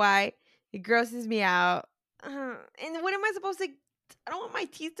don't know why. It grosses me out. And what am I supposed to? I don't want my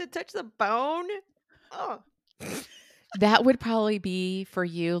teeth to touch the bone. Oh, that would probably be for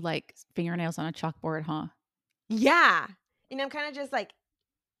you like fingernails on a chalkboard, huh? Yeah, and I'm kind of just like,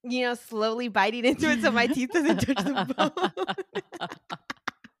 slowly biting into it so my teeth doesn't touch the bone.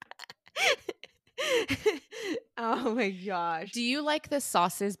 Oh Oh my gosh. Do you like the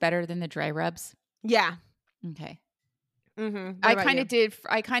sauces better than the dry rubs? Yeah. Okay. What I about kind you? of did.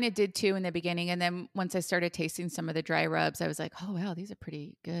 I kind of did too in the beginning, and then once I started tasting some of the dry rubs, I was like, "Oh wow, these are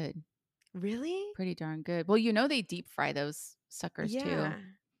pretty good, Really? pretty darn good." Well, they deep fry those suckers too. Yeah.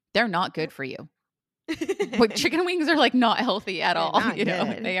 They're not good Well, for you. But chicken wings are like not healthy at they're all. not They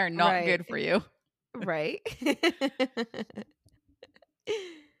good. are not Right. good for you. Right.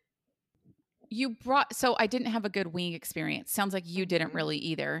 So I didn't have a good wing experience. Sounds like you didn't Mhm. really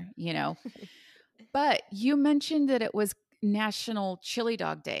either. But you mentioned that it was National Chili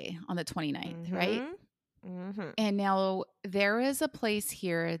Dog Day on the 29th, right? Mhm. Mhm. And now there is a place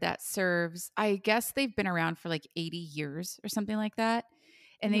here that serves, I guess they've been around for like 80 years or something like that.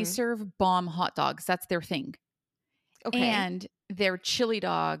 And they Mhm. serve bomb hot dogs. That's their thing. Okay. And their chili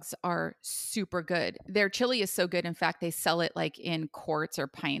dogs are super good. Their chili is so good. In fact, they sell it like in quarts or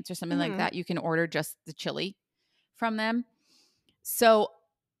pints or something like Mhm. that. You can order just the chili from them. So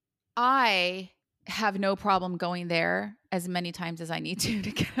I have no problem going there as many times as I need to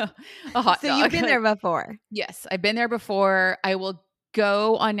get a hot So you've dog. been there before. Yes, I've been there before. I will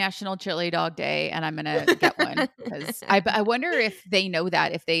go on National Chili Dog Day, and I'm gonna get one because I wonder if they know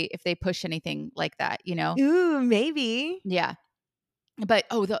that if they push anything like that. Ooh, maybe. Yeah. But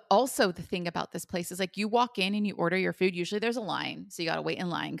also the thing about this place is like you walk in and you order your food. Usually there's a line, so you got to wait in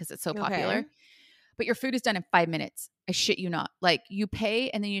line because it's so Okay. popular. But your food is done in 5 minutes. I shit you not. Like you pay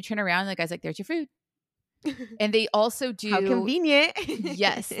and then you turn around and the guy's like, "There's your food." And they also How do convenient.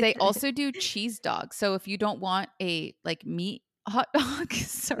 yes, they also do cheese dogs. So if you don't want a like meat hot dog,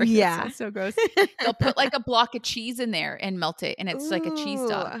 sorry, that Yeah. sounds so gross. They'll put like a block of cheese in there and melt it, and it's like a cheese Ooh.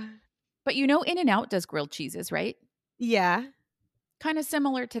 dog. But In-N-Out does grilled cheeses, right? Yeah. Kind of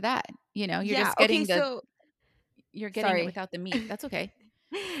similar to that. You're Yeah. just Okay, getting so you're getting it sorry. without the meat. That's okay.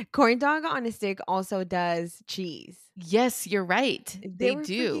 Corn dog on a stick also does cheese. Yes, you're right. They They were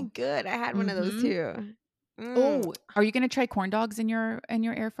do. freaking good. I had one of those Mhm. too. Mm. Oh, are you gonna try corn dogs in your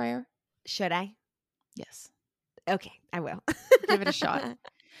air fryer? Should I? Yes. Okay, I will. Give it a shot.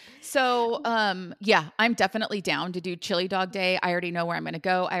 So, yeah, I'm definitely down to do chili dog day. I already know where I'm gonna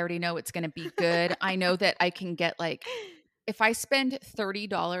go. I already know it's gonna be good. I know that I can get like if I spend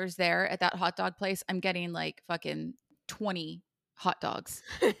 $30 there at that hot dog place, I'm getting like fucking 20 hot dogs,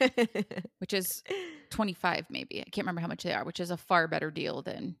 which is 25 maybe. I can't remember how much they are, which is a far better deal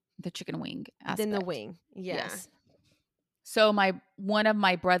than the chicken wing Then the aspect. wing. Yeah. Yes. So I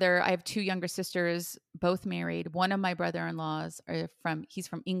have two younger sisters, both married. One of my brother-in-laws he's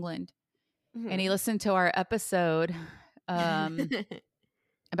from England, and he Mhm. listened to our episode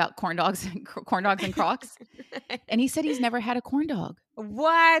about corn dogs and Crocs, and he said he's never had a corn dog.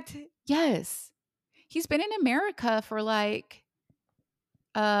 What? Yes. He's been in America for like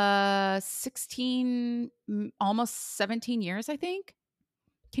 16 almost 17 years, I think.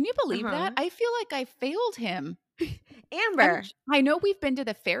 Can you believe that? Uh-huh. I feel like I failed him. Amber. I know we've been to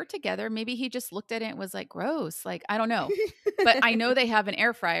the fair together. Maybe he just looked at it and was like, gross. Like, I don't know. But I know they have an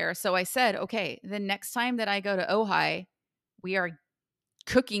air fryer. So I said, okay, the next time that I go to Ojai, we are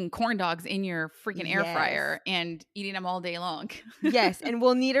cooking corn dogs in your freaking air Yes. fryer and eating them all day long. Yes, and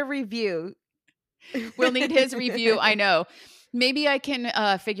we'll need a review. We'll need his review. I know. Maybe I can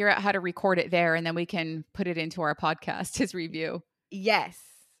figure out how to record it there and then we can put it into our podcast, his review. Yes.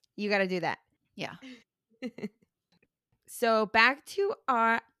 You got to do that. Yeah. So back to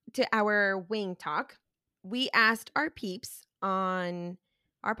our wing talk. We asked our peeps on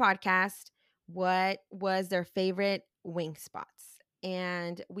our podcast what was their favorite wing spots.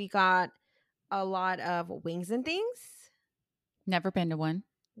 And we got a lot of wings and things. Never been to one.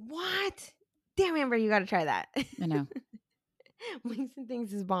 What? Damn, Amber, you got to try that. I know. Wings and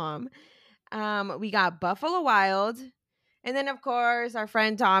things is bomb. We got Buffalo Wild. And then, of course, our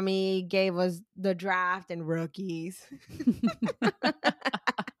friend Tommy gave us the draft and rookies.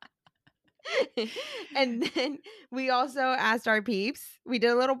 And then we also asked our peeps. We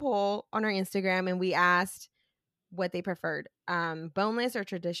did a little poll on our Instagram and we asked what they preferred, boneless or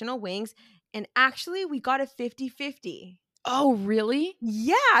traditional wings. And actually, we got a 50-50. Oh, really?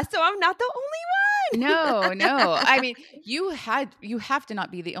 Yeah, so I'm not the only one. No. I mean, you have to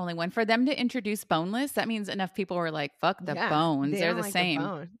not be the only one. For them to introduce boneless, that means enough people were like, fuck the bones. They're the same.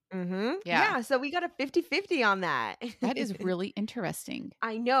 Mm-hmm. Yeah. Yeah, so we got a 50-50 on that. That is really interesting.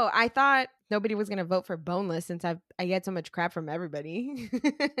 I know. I thought nobody was going to vote for boneless since I get so much crap from everybody.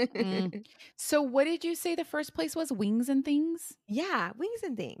 So what did you say the first place was? Wings and things? Yeah, wings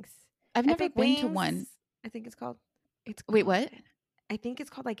and things. I've never Epic been Wings, to one. I think it's called. Wait, what? I think it's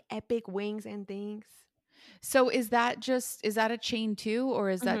called like Epic Wings and Things. So is that a chain too, or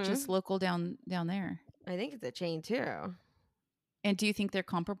is that Mhm. just local down there? I think it's a chain too. And do you think they're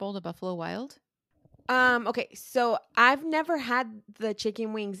comparable to Buffalo Wild? Okay, so I've never had the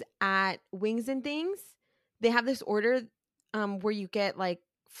chicken wings at Wings and Things. They have this order where you get like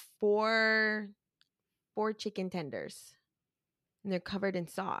four chicken tenders and they're covered in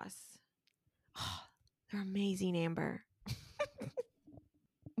sauce. Oh, they're amazing, Amber.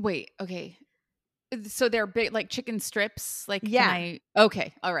 Wait, okay. So they're big, like chicken strips. Like, Yeah.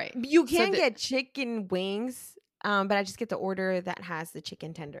 Okay, all right. You can get chicken wings, but I just get the order that has the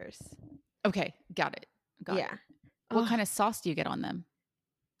chicken tenders. Okay, got it. Got it. What kind of sauce do you get on them?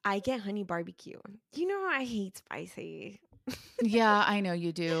 I get honey barbecue. You know I hate spicy. Yeah, I know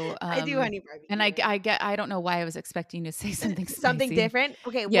you do. I do honey barbecue. And I don't know why I was expecting you to say something spicy. Something different?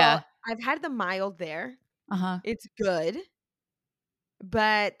 Okay, yeah. Well, I've had the mild there. Uh-huh. It's good.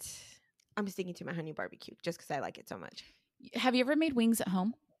 But I'm sticking to my honey barbecue just because I like it so much. Have you ever made wings at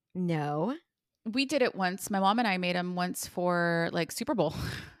home? No. We did it once. My mom and I made them once for like Super Bowl.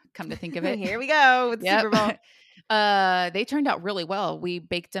 Come to think of it. Here we go with Super Bowl. They turned out really well. We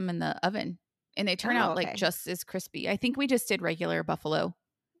baked them in the oven and they turn out like just as crispy. I think we just did regular buffalo.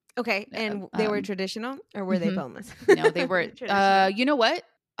 Okay. And they were traditional or were they boneless? No, they were. You know what?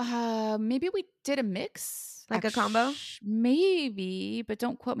 Maybe we did a mix. Like a combo? Maybe, but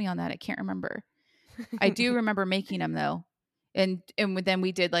don't quote me on that. I can't remember. I do remember making them though. And then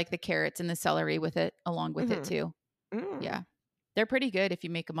we did like the carrots and the celery with it along with it too. Mm. Yeah. They're pretty good if you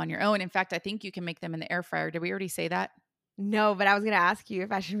make them on your own. In fact, I think you can make them in the air fryer. Did we already say that? No, but I was going to ask you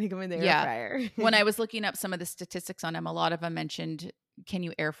if I should make them in the air fryer. When I was looking up some of the statistics on them, a lot of them mentioned, can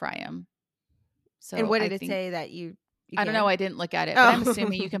you air fry them? So and what did it say that you I don't know. I didn't look at it, but I'm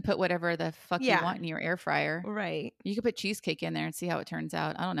assuming you can put whatever the fuck you want in your air fryer. Right. You could put cheesecake in there and see how it turns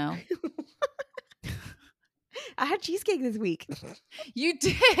out. I don't know. I had cheesecake this week. You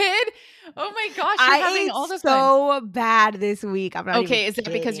did? Oh my gosh. You're having all the so bad this week. I'm not okay. Is it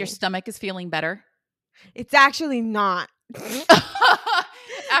because your stomach is feeling better? It's actually not.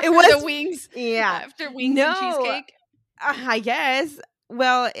 After the wings? Yeah. After wings and cheesecake? I guess.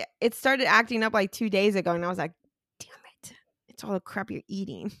 Well, it started acting up like 2 days ago and I was like, damn it. It's all the crap you're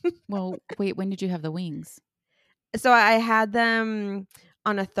eating. Well, wait, when did you have the wings? So I had them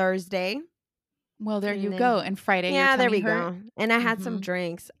on a Thursday. Well, there you go. And Friday, yeah, there we go. And I had some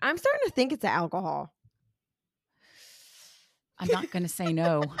drinks. I'm starting to think it's the alcohol. I'm not going to say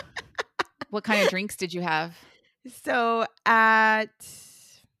no. What kind of drinks did you have? So at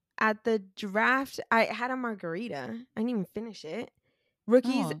the draft, I had a margarita. I didn't even finish it.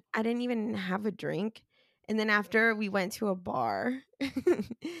 Rookies, I didn't even have a drink. And then after we went to a bar,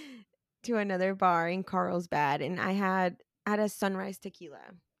 to another bar in Carlsbad, and I had a sunrise tequila.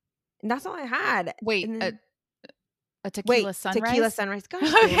 And that's all I had. Wait, a tequila sunrise? Tequila sunrise.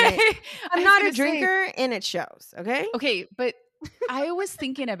 Gosh, okay. I'm not a drinker, and it shows. Okay. Okay, but I was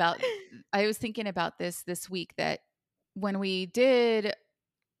thinking about this week that when we did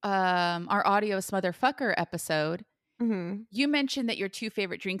our audio motherfucker episode, you mentioned that your two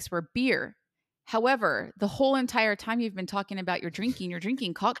favorite drinks were beer. However, the whole entire time you've been talking about you're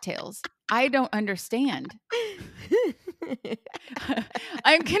drinking cocktails. I don't understand.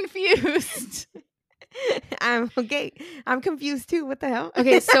 I'm confused. I'm confused too. What the hell?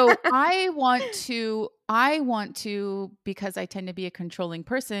 Okay, so I want to, because I tend to be a controlling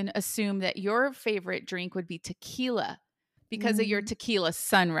person, assume that your favorite drink would be tequila because of your tequila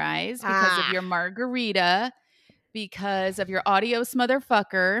sunrise, because of your margarita, because of your adios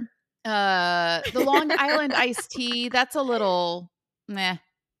motherfucker. The Long Island iced tea, that's a little meh.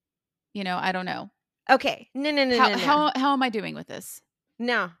 I don't know. Okay. No. How am I doing with this?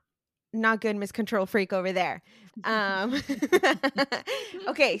 No. Not good, Miss Control Freak over there.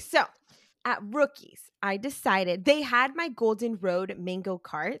 Okay, so at Rookies, I decided they had my Golden Road mango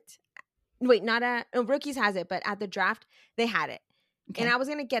cart. Wait, Rookies has it, but at the draft, they had it. Okay. And I was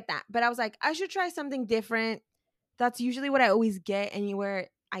going to get that. But I was like, I should try something different. That's usually what I always get anywhere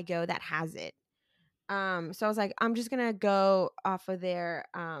I go that has it. So I was like, I'm just going to go off of their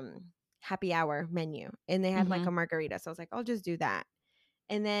happy hour menu. And they had like a margarita. So I was like, I'll just do that.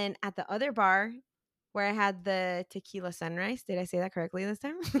 And then at the other bar where I had the tequila sunrise, did I say that correctly this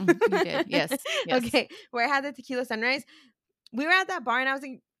time? You did. Yes. Okay. Where I had the tequila sunrise, we were at that bar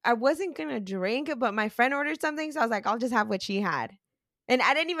and I wasn't going to drink, but my friend ordered something. So I was like, I'll just have what she had. And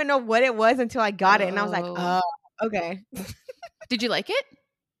I didn't even know what it was until I got it. And I was like, oh, okay. Did you like it?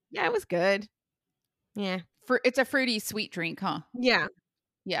 Yeah, it was good. Yeah. It's a fruity sweet drink, huh? Yeah.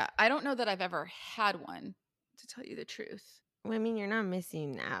 Yeah. I don't know that I've ever had one, to tell you the truth. Well, I mean, you're not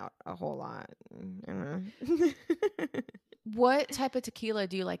missing out a whole lot. I don't know. What type of tequila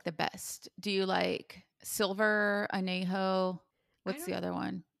do you like the best? Do you like silver, añejo. I What's the don't other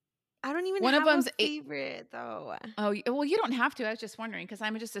one? I don't even One of have a them's favorite though. Oh, well, you don't have to. I was just wondering because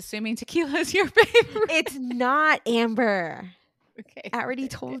I'm just assuming tequila is your favorite. It's not, Amber. Okay. I already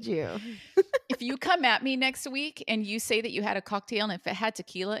told you. If you come at me next week and you say that you had a cocktail and if it had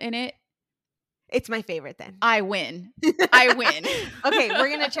tequila in it, It's my favorite then. I win. I win. Okay, we're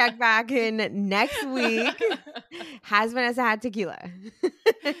going to check back in next week. Has Vanessa had tequila?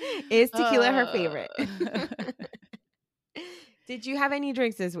 Is tequila her favorite? Did you have any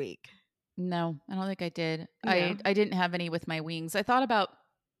drinks this week? No, I don't think I did. No. I didn't have any with my wings. I thought about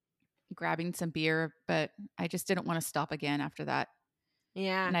grabbing some beer, but I just didn't want to stop again after that.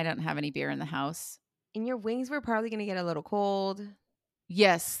 Yeah. And I don't have any beer in the house. And your wings were probably going to get a little cold.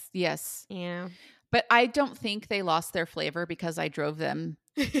 Yes. Yeah. But I don't think they lost their flavor because I drove them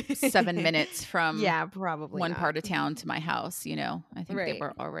 7 minutes from probably one not. part of town to my house, you know. I think they Right.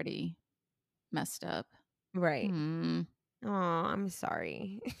 were already messed up. Right. Oh, I'm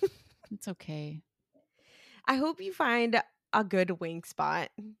sorry. It's okay. I hope you find a good wing spot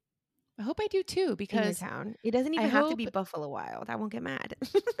I hope I do too in your because town. It doesn't even I have to be hope Buffalo Wild. I won't get mad.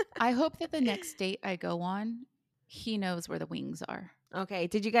 I hope that the next date I go on, he knows where the wings are. Okay.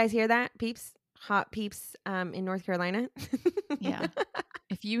 Did you guys hear that, peeps? Hot peeps in North Carolina? Yeah.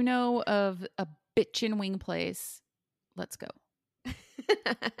 If you know of a bitchin' wing place, let's go.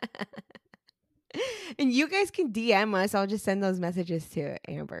 And you guys can DM us. I'll just send those messages to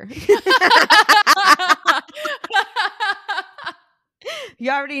Amber. You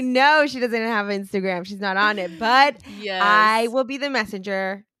already know she doesn't have Instagram. She's not on it, but Yes. I will be the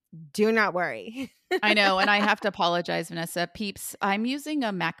messenger. Do not worry. I know. And I have to apologize, Vanessa. Peeps, I'm using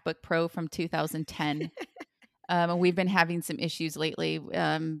a MacBook Pro from 2010. And we've been having some issues lately,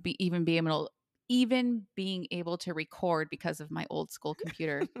 even being able to record because of my old school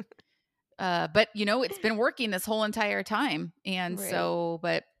computer. But you know, it's been working this whole entire time. And Right. so,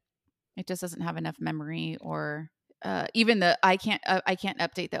 but it just doesn't have enough memory or even I can't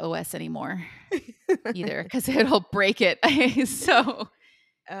update the OS anymore either because it'll break it. So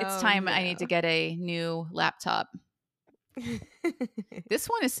it's time I need to get a new laptop. This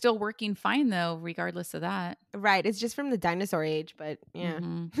one is still working fine though, regardless of that. Right. It's just from the dinosaur age, but yeah.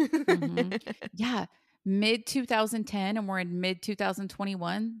 Yeah. Mid 2010 and we're in mid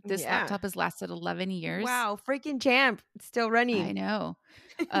 2021. This laptop has lasted 11 years. Wow. Freaking champ. It's still running. I know.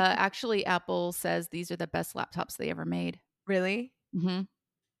 Actually, Apple says these are the best laptops they ever made. Really? Mm-hmm.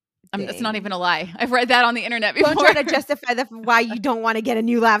 That's not even a lie. I've read that on the internet before. Don't try to justify why you don't want to get a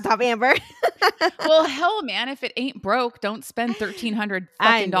new laptop, Amber. Well, hell, man, if it ain't broke, don't spend $1,300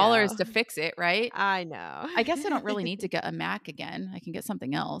 fucking dollars to fix it, right? I know. I guess I don't really need to get a Mac again. I can get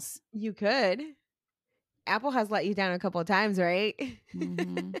something else. You could. Apple has let you down a couple of times, right?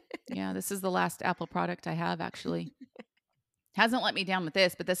 Mm-hmm. Yeah, this is the last Apple product I have, actually. Hasn't let me down with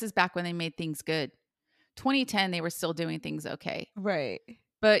this, but this is back when they made things good. 2010, they were still doing things okay. Right.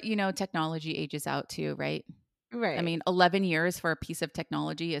 But, you know, technology ages out too, right? Right. I mean, 11 years for a piece of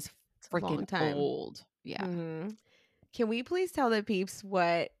technology is freaking old. Yeah. Mm-hmm. Can we please tell the peeps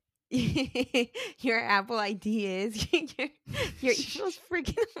what your Apple ID is? Your email's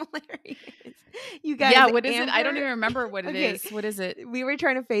freaking hilarious. You guys. Yeah, what is it? I don't even remember what it is. What is it? We were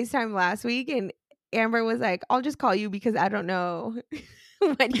trying to FaceTime last week and Amber was like, I'll just call you because I don't know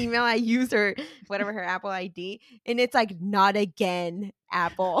what email I use or whatever her Apple ID. And it's like, not again,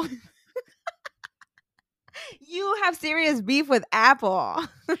 Apple. You have serious beef with Apple.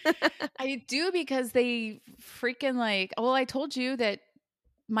 I do because they freaking I told you that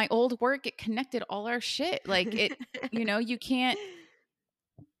my old work, it connected all our shit. Like it, you know, you can't,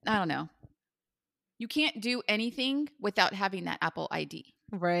 I don't know. You can't do anything without having that Apple ID.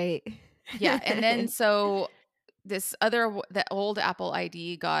 Right. Yeah. And then so that old Apple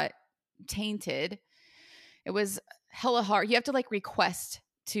ID got tainted. It was hella hard. You have to request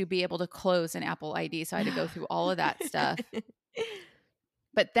to be able to close an Apple ID. So I had to go through all of that stuff.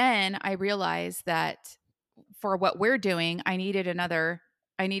 But then I realized that for what we're doing, I needed another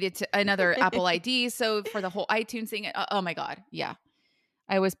Apple ID. So for the whole iTunes thing, oh my God. Yeah.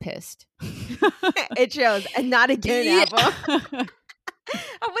 I was pissed. It shows. And not again, Apple.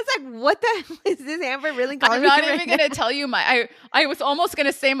 I was like, what the hell is this, Amber really calling me? I'm not even going to tell you I was almost going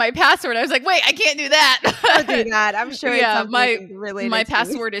to say my password. I was like, wait, I can't do that. Don't do that. I'm sure my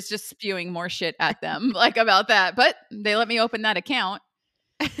password is just spewing more shit at them about that. But they let me open that account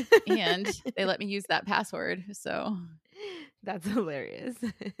and they let me use that password. So that's hilarious.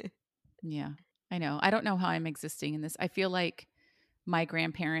 Yeah, I know. I don't know how I'm existing in this. I feel like my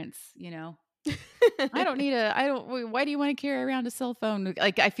grandparents, you know, why do you want to carry around a cell phone?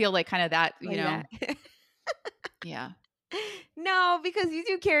 I feel like kind of that, you know, Yeah. No, because you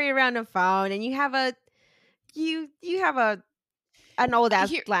do carry around a phone and you have you have an old ass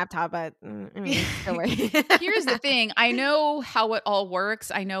Here laptop, but I mean, don't worry. Here's the thing. I know how it all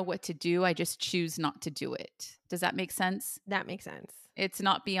works. I know what to do. I just choose not to do it. Does that make sense? That makes sense. It's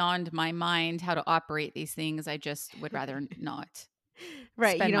not beyond my mind how to operate these things. I just would rather not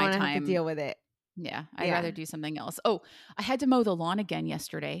Right. You spend don't my want to have to time. deal with it. Yeah, I'd Yeah. rather do something else. Oh, I had to mow the lawn again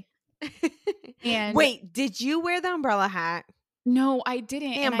yesterday. And wait, did you wear the umbrella hat? No, I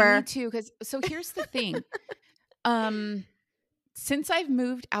didn't. Amber. And I need to, because so here's the thing. Since I've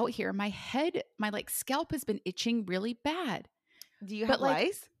moved out here, my like scalp has been itching really bad. Do you have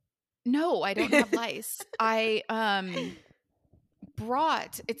lice? No, I don't have lice. I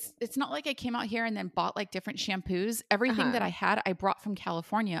brought it's not like I came out here and then bought like different shampoos. Everything that I had, I brought from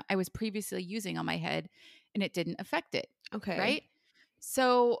California. I was previously using on my head and it didn't affect it. Okay. Right?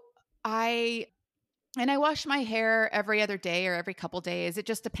 So I wash my hair every other day or every couple days. It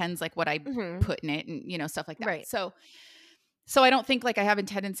just depends like what I put in it and stuff like that. Right. So I don't think like I have a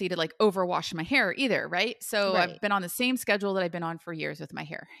tendency to like overwash my hair either, right? So Right. I've been on the same schedule that I've been on for years with my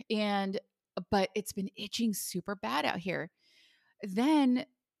hair. But it's been itching super bad out here. Then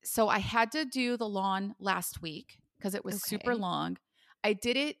so I had to do the lawn last week because it was super long. I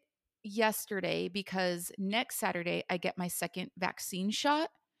did it yesterday because next Saturday I get my second vaccine shot.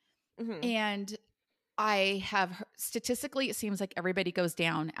 And I have statistically, it seems like everybody goes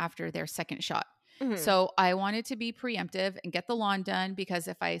down after their second shot. So I wanted to be preemptive and get the lawn done because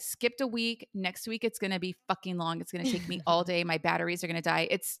if I skipped a week, next week it's going to be fucking long. It's going to take me all day. My batteries are going to die.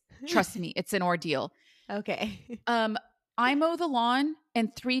 Trust me, it's an ordeal. Okay. I mow the lawn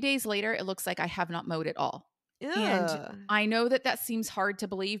and 3 days later, it looks like I have not mowed at all. Ugh. And I know that seems hard to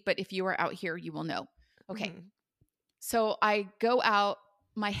believe, but if you are out here, you will know. Okay. So I go out.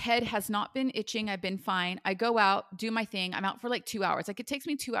 My head has not been itching. I've been fine. I go out, do my thing. I'm out for like 2 hours. Like it takes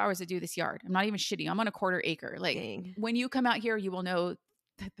me 2 hours to do this yard. I'm not even shitting. I'm on a 1/4 acre. Like when you come out here, you will know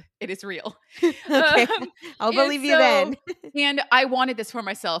that it is real. Okay. I'll believe you then. And I wanted this for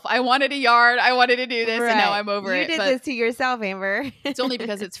myself. I wanted a yard. I wanted to do this. And now I'm over it. You did this to yourself, Amber. It's only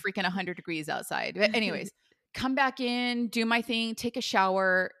because it's freaking 100 degrees outside. But anyways, come back in, do my thing, take a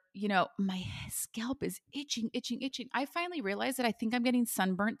shower. My scalp is itching. I finally realized that I think I'm getting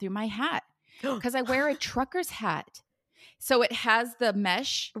sunburnt through my hat because I wear a trucker's hat. So it has the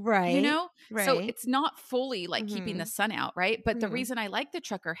mesh, right? Right. So it's not fully like keeping the sun out, right? But the reason I like the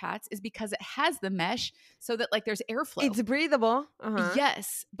trucker hats is because it has the mesh so that like there's airflow. It's breathable.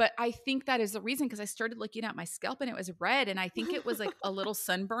 Yes. But I think that is the reason because I started looking at my scalp and it was red and I think it was like a little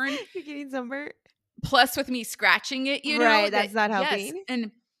sunburn. You're getting sunburnt. Plus with me scratching it, right, that's not helping. Yes,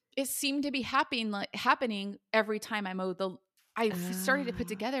 and it seemed to be happening every time I mowed the. I started to put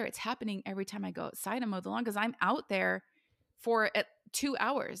together. It's happening every time I go outside and mow the lawn because I'm out there for 2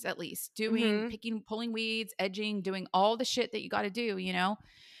 hours at least doing pulling weeds, edging, doing all the shit that you got to do.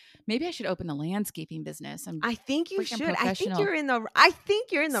 Maybe I should open the landscaping business. I think you should. I think you're in the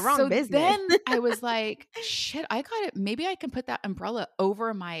wrong business. Then I was like, shit, I got it. Maybe I can put that umbrella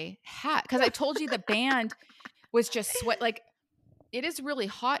over my hat because I told you the band was just sweat. Like it is really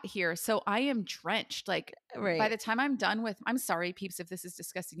hot here, so I am drenched. Like by the time I'm done with, I'm sorry, peeps, if this is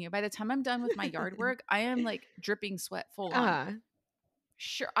disgusting you. By the time I'm done with my yard work, I am like dripping sweat full on.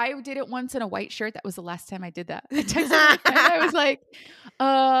 Sure, I did it once in a white shirt. That was the last time I did that. I texted my friend. I was like,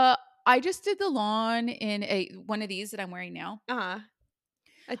 I just did the lawn in one of these that I'm wearing now. I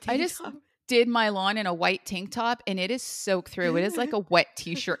just did my lawn in a white tank top, and it is soaked through. It is like a wet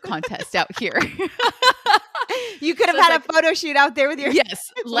t-shirt contest out here. You could have had a photo shoot out there with your.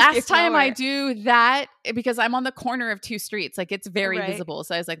 Yes. Last time I do that, because I'm on the corner of 2 streets, like it's very visible.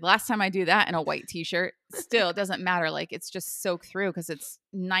 So I was like, last time I do that in a white t-shirt, still it doesn't matter. Like it's just soaked through because it's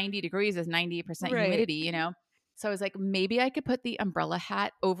 90 degrees is 90% humidity, So I was like, maybe I could put the umbrella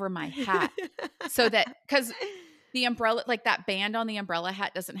hat over my hat so that, because the umbrella, like that band on the umbrella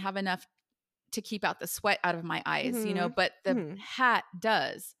hat doesn't have enough to keep out the sweat out of my eyes, but the hat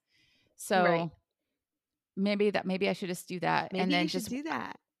does. So maybe I should just do that. Maybe and then you should do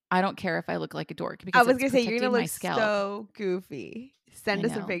that. I don't care if I look like a dork because I was going to say, you're going to look scalp. so goofy. Send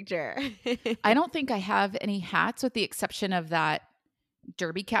us a picture. I don't think I have any hats with the exception of that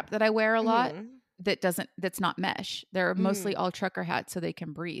derby cap that I wear a lot. That's not mesh. They're mostly all trucker hats so they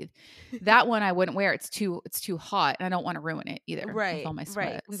can breathe. That one I wouldn't wear. It's too hot and I don't want to ruin it either. Right. With all my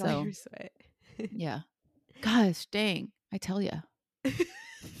sweat. Right. With all your sweat. Yeah. Gosh, dang. I tell you.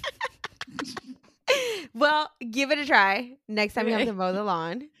 Well, give it a try next time you have to mow the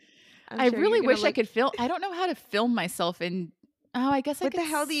lawn. I really wish I could film. I don't know how to film myself in. Oh, I guess I could. What the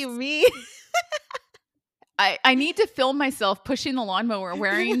hell do you mean? I need to film myself pushing the lawnmower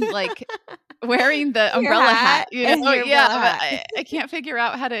wearing the umbrella hat. You know? Yeah, but I can't figure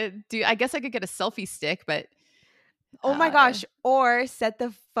out how to do. I guess I could get a selfie stick, but oh my gosh! Or set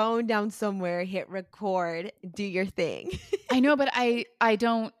the phone down somewhere, hit record, do your thing. I know, but I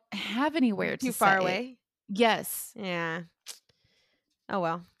don't have anywhere to too far away. Yes. Yeah. Oh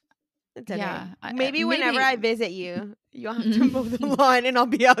well. It's okay. Yeah. Maybe whenever I visit you, you'll have to mow the lawn and I'll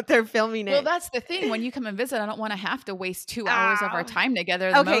be out there filming it. Well, that's the thing. When you come and visit, I don't want to have to waste 2 hours of our time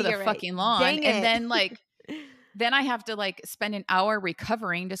together to mow the fucking lawn. Dang and it. then then I have to spend an hour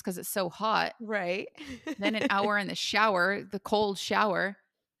recovering just because it's so hot. Right. Then an hour in the shower, the cold shower.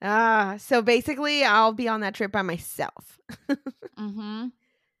 So basically I'll be on that trip by myself. Mm-hmm.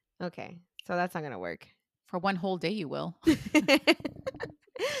 Okay. So that's not going to work. For one whole day you will.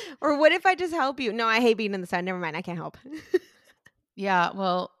 Or what if I just help you? No, I hate being in the sun. Never mind. I can't help. Yeah.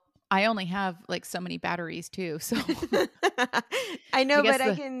 Well, I only have so many batteries too. So I know, but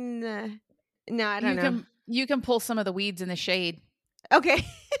I can. No, I don't know. You can pull some of the weeds in the shade. Okay.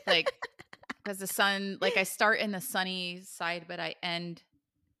 Because the sun, I start in the sunny side, but I end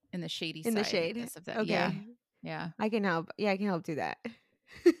in the shady side. In the shade. Okay. Yeah. I can help. Yeah, I can help do that.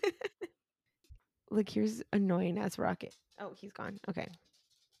 Look, here's annoying ass Rocket. Oh, he's gone. Okay.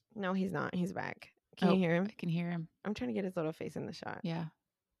 No, he's not. He's back. Can you hear him? I can hear him. I'm trying to get his little face in the shot. Yeah.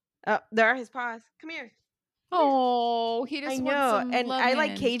 Oh, there are his paws. Come here. Oh, he just wants some and loving.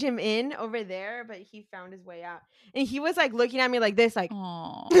 I cage him in over there, but he found his way out. And he was looking at me like this,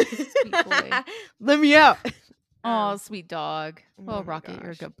 oh, sweet boy. Let me out. Oh, sweet dog. Oh Rocket, gosh.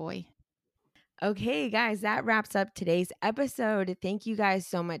 you're a good boy. Okay, guys, that wraps up today's episode. Thank you guys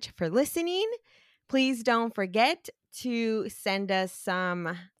so much for listening. Please don't forget to send us some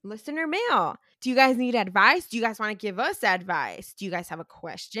listener mail. Do you guys need advice? Do you guys want to give us advice? Do you guys have a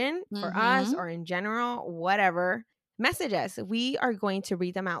question for us or in general? Whatever. Message us. We are going to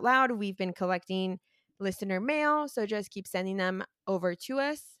read them out loud. We've been collecting listener mail, so just keep sending them over to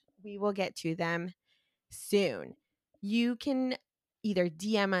us. We will get to them soon. You can either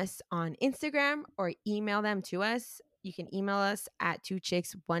DM us on Instagram or email them to us. You can email us at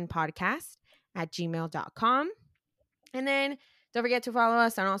 2chicks1podcast@gmail.com. And then don't forget to follow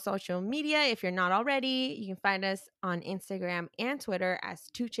us on all social media. If you're not already, you can find us on Instagram and Twitter as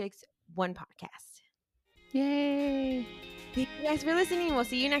 2chicks1podcast. Yay. Thank you guys for listening. We'll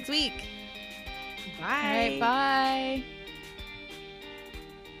see you next week. Bye. All right, bye.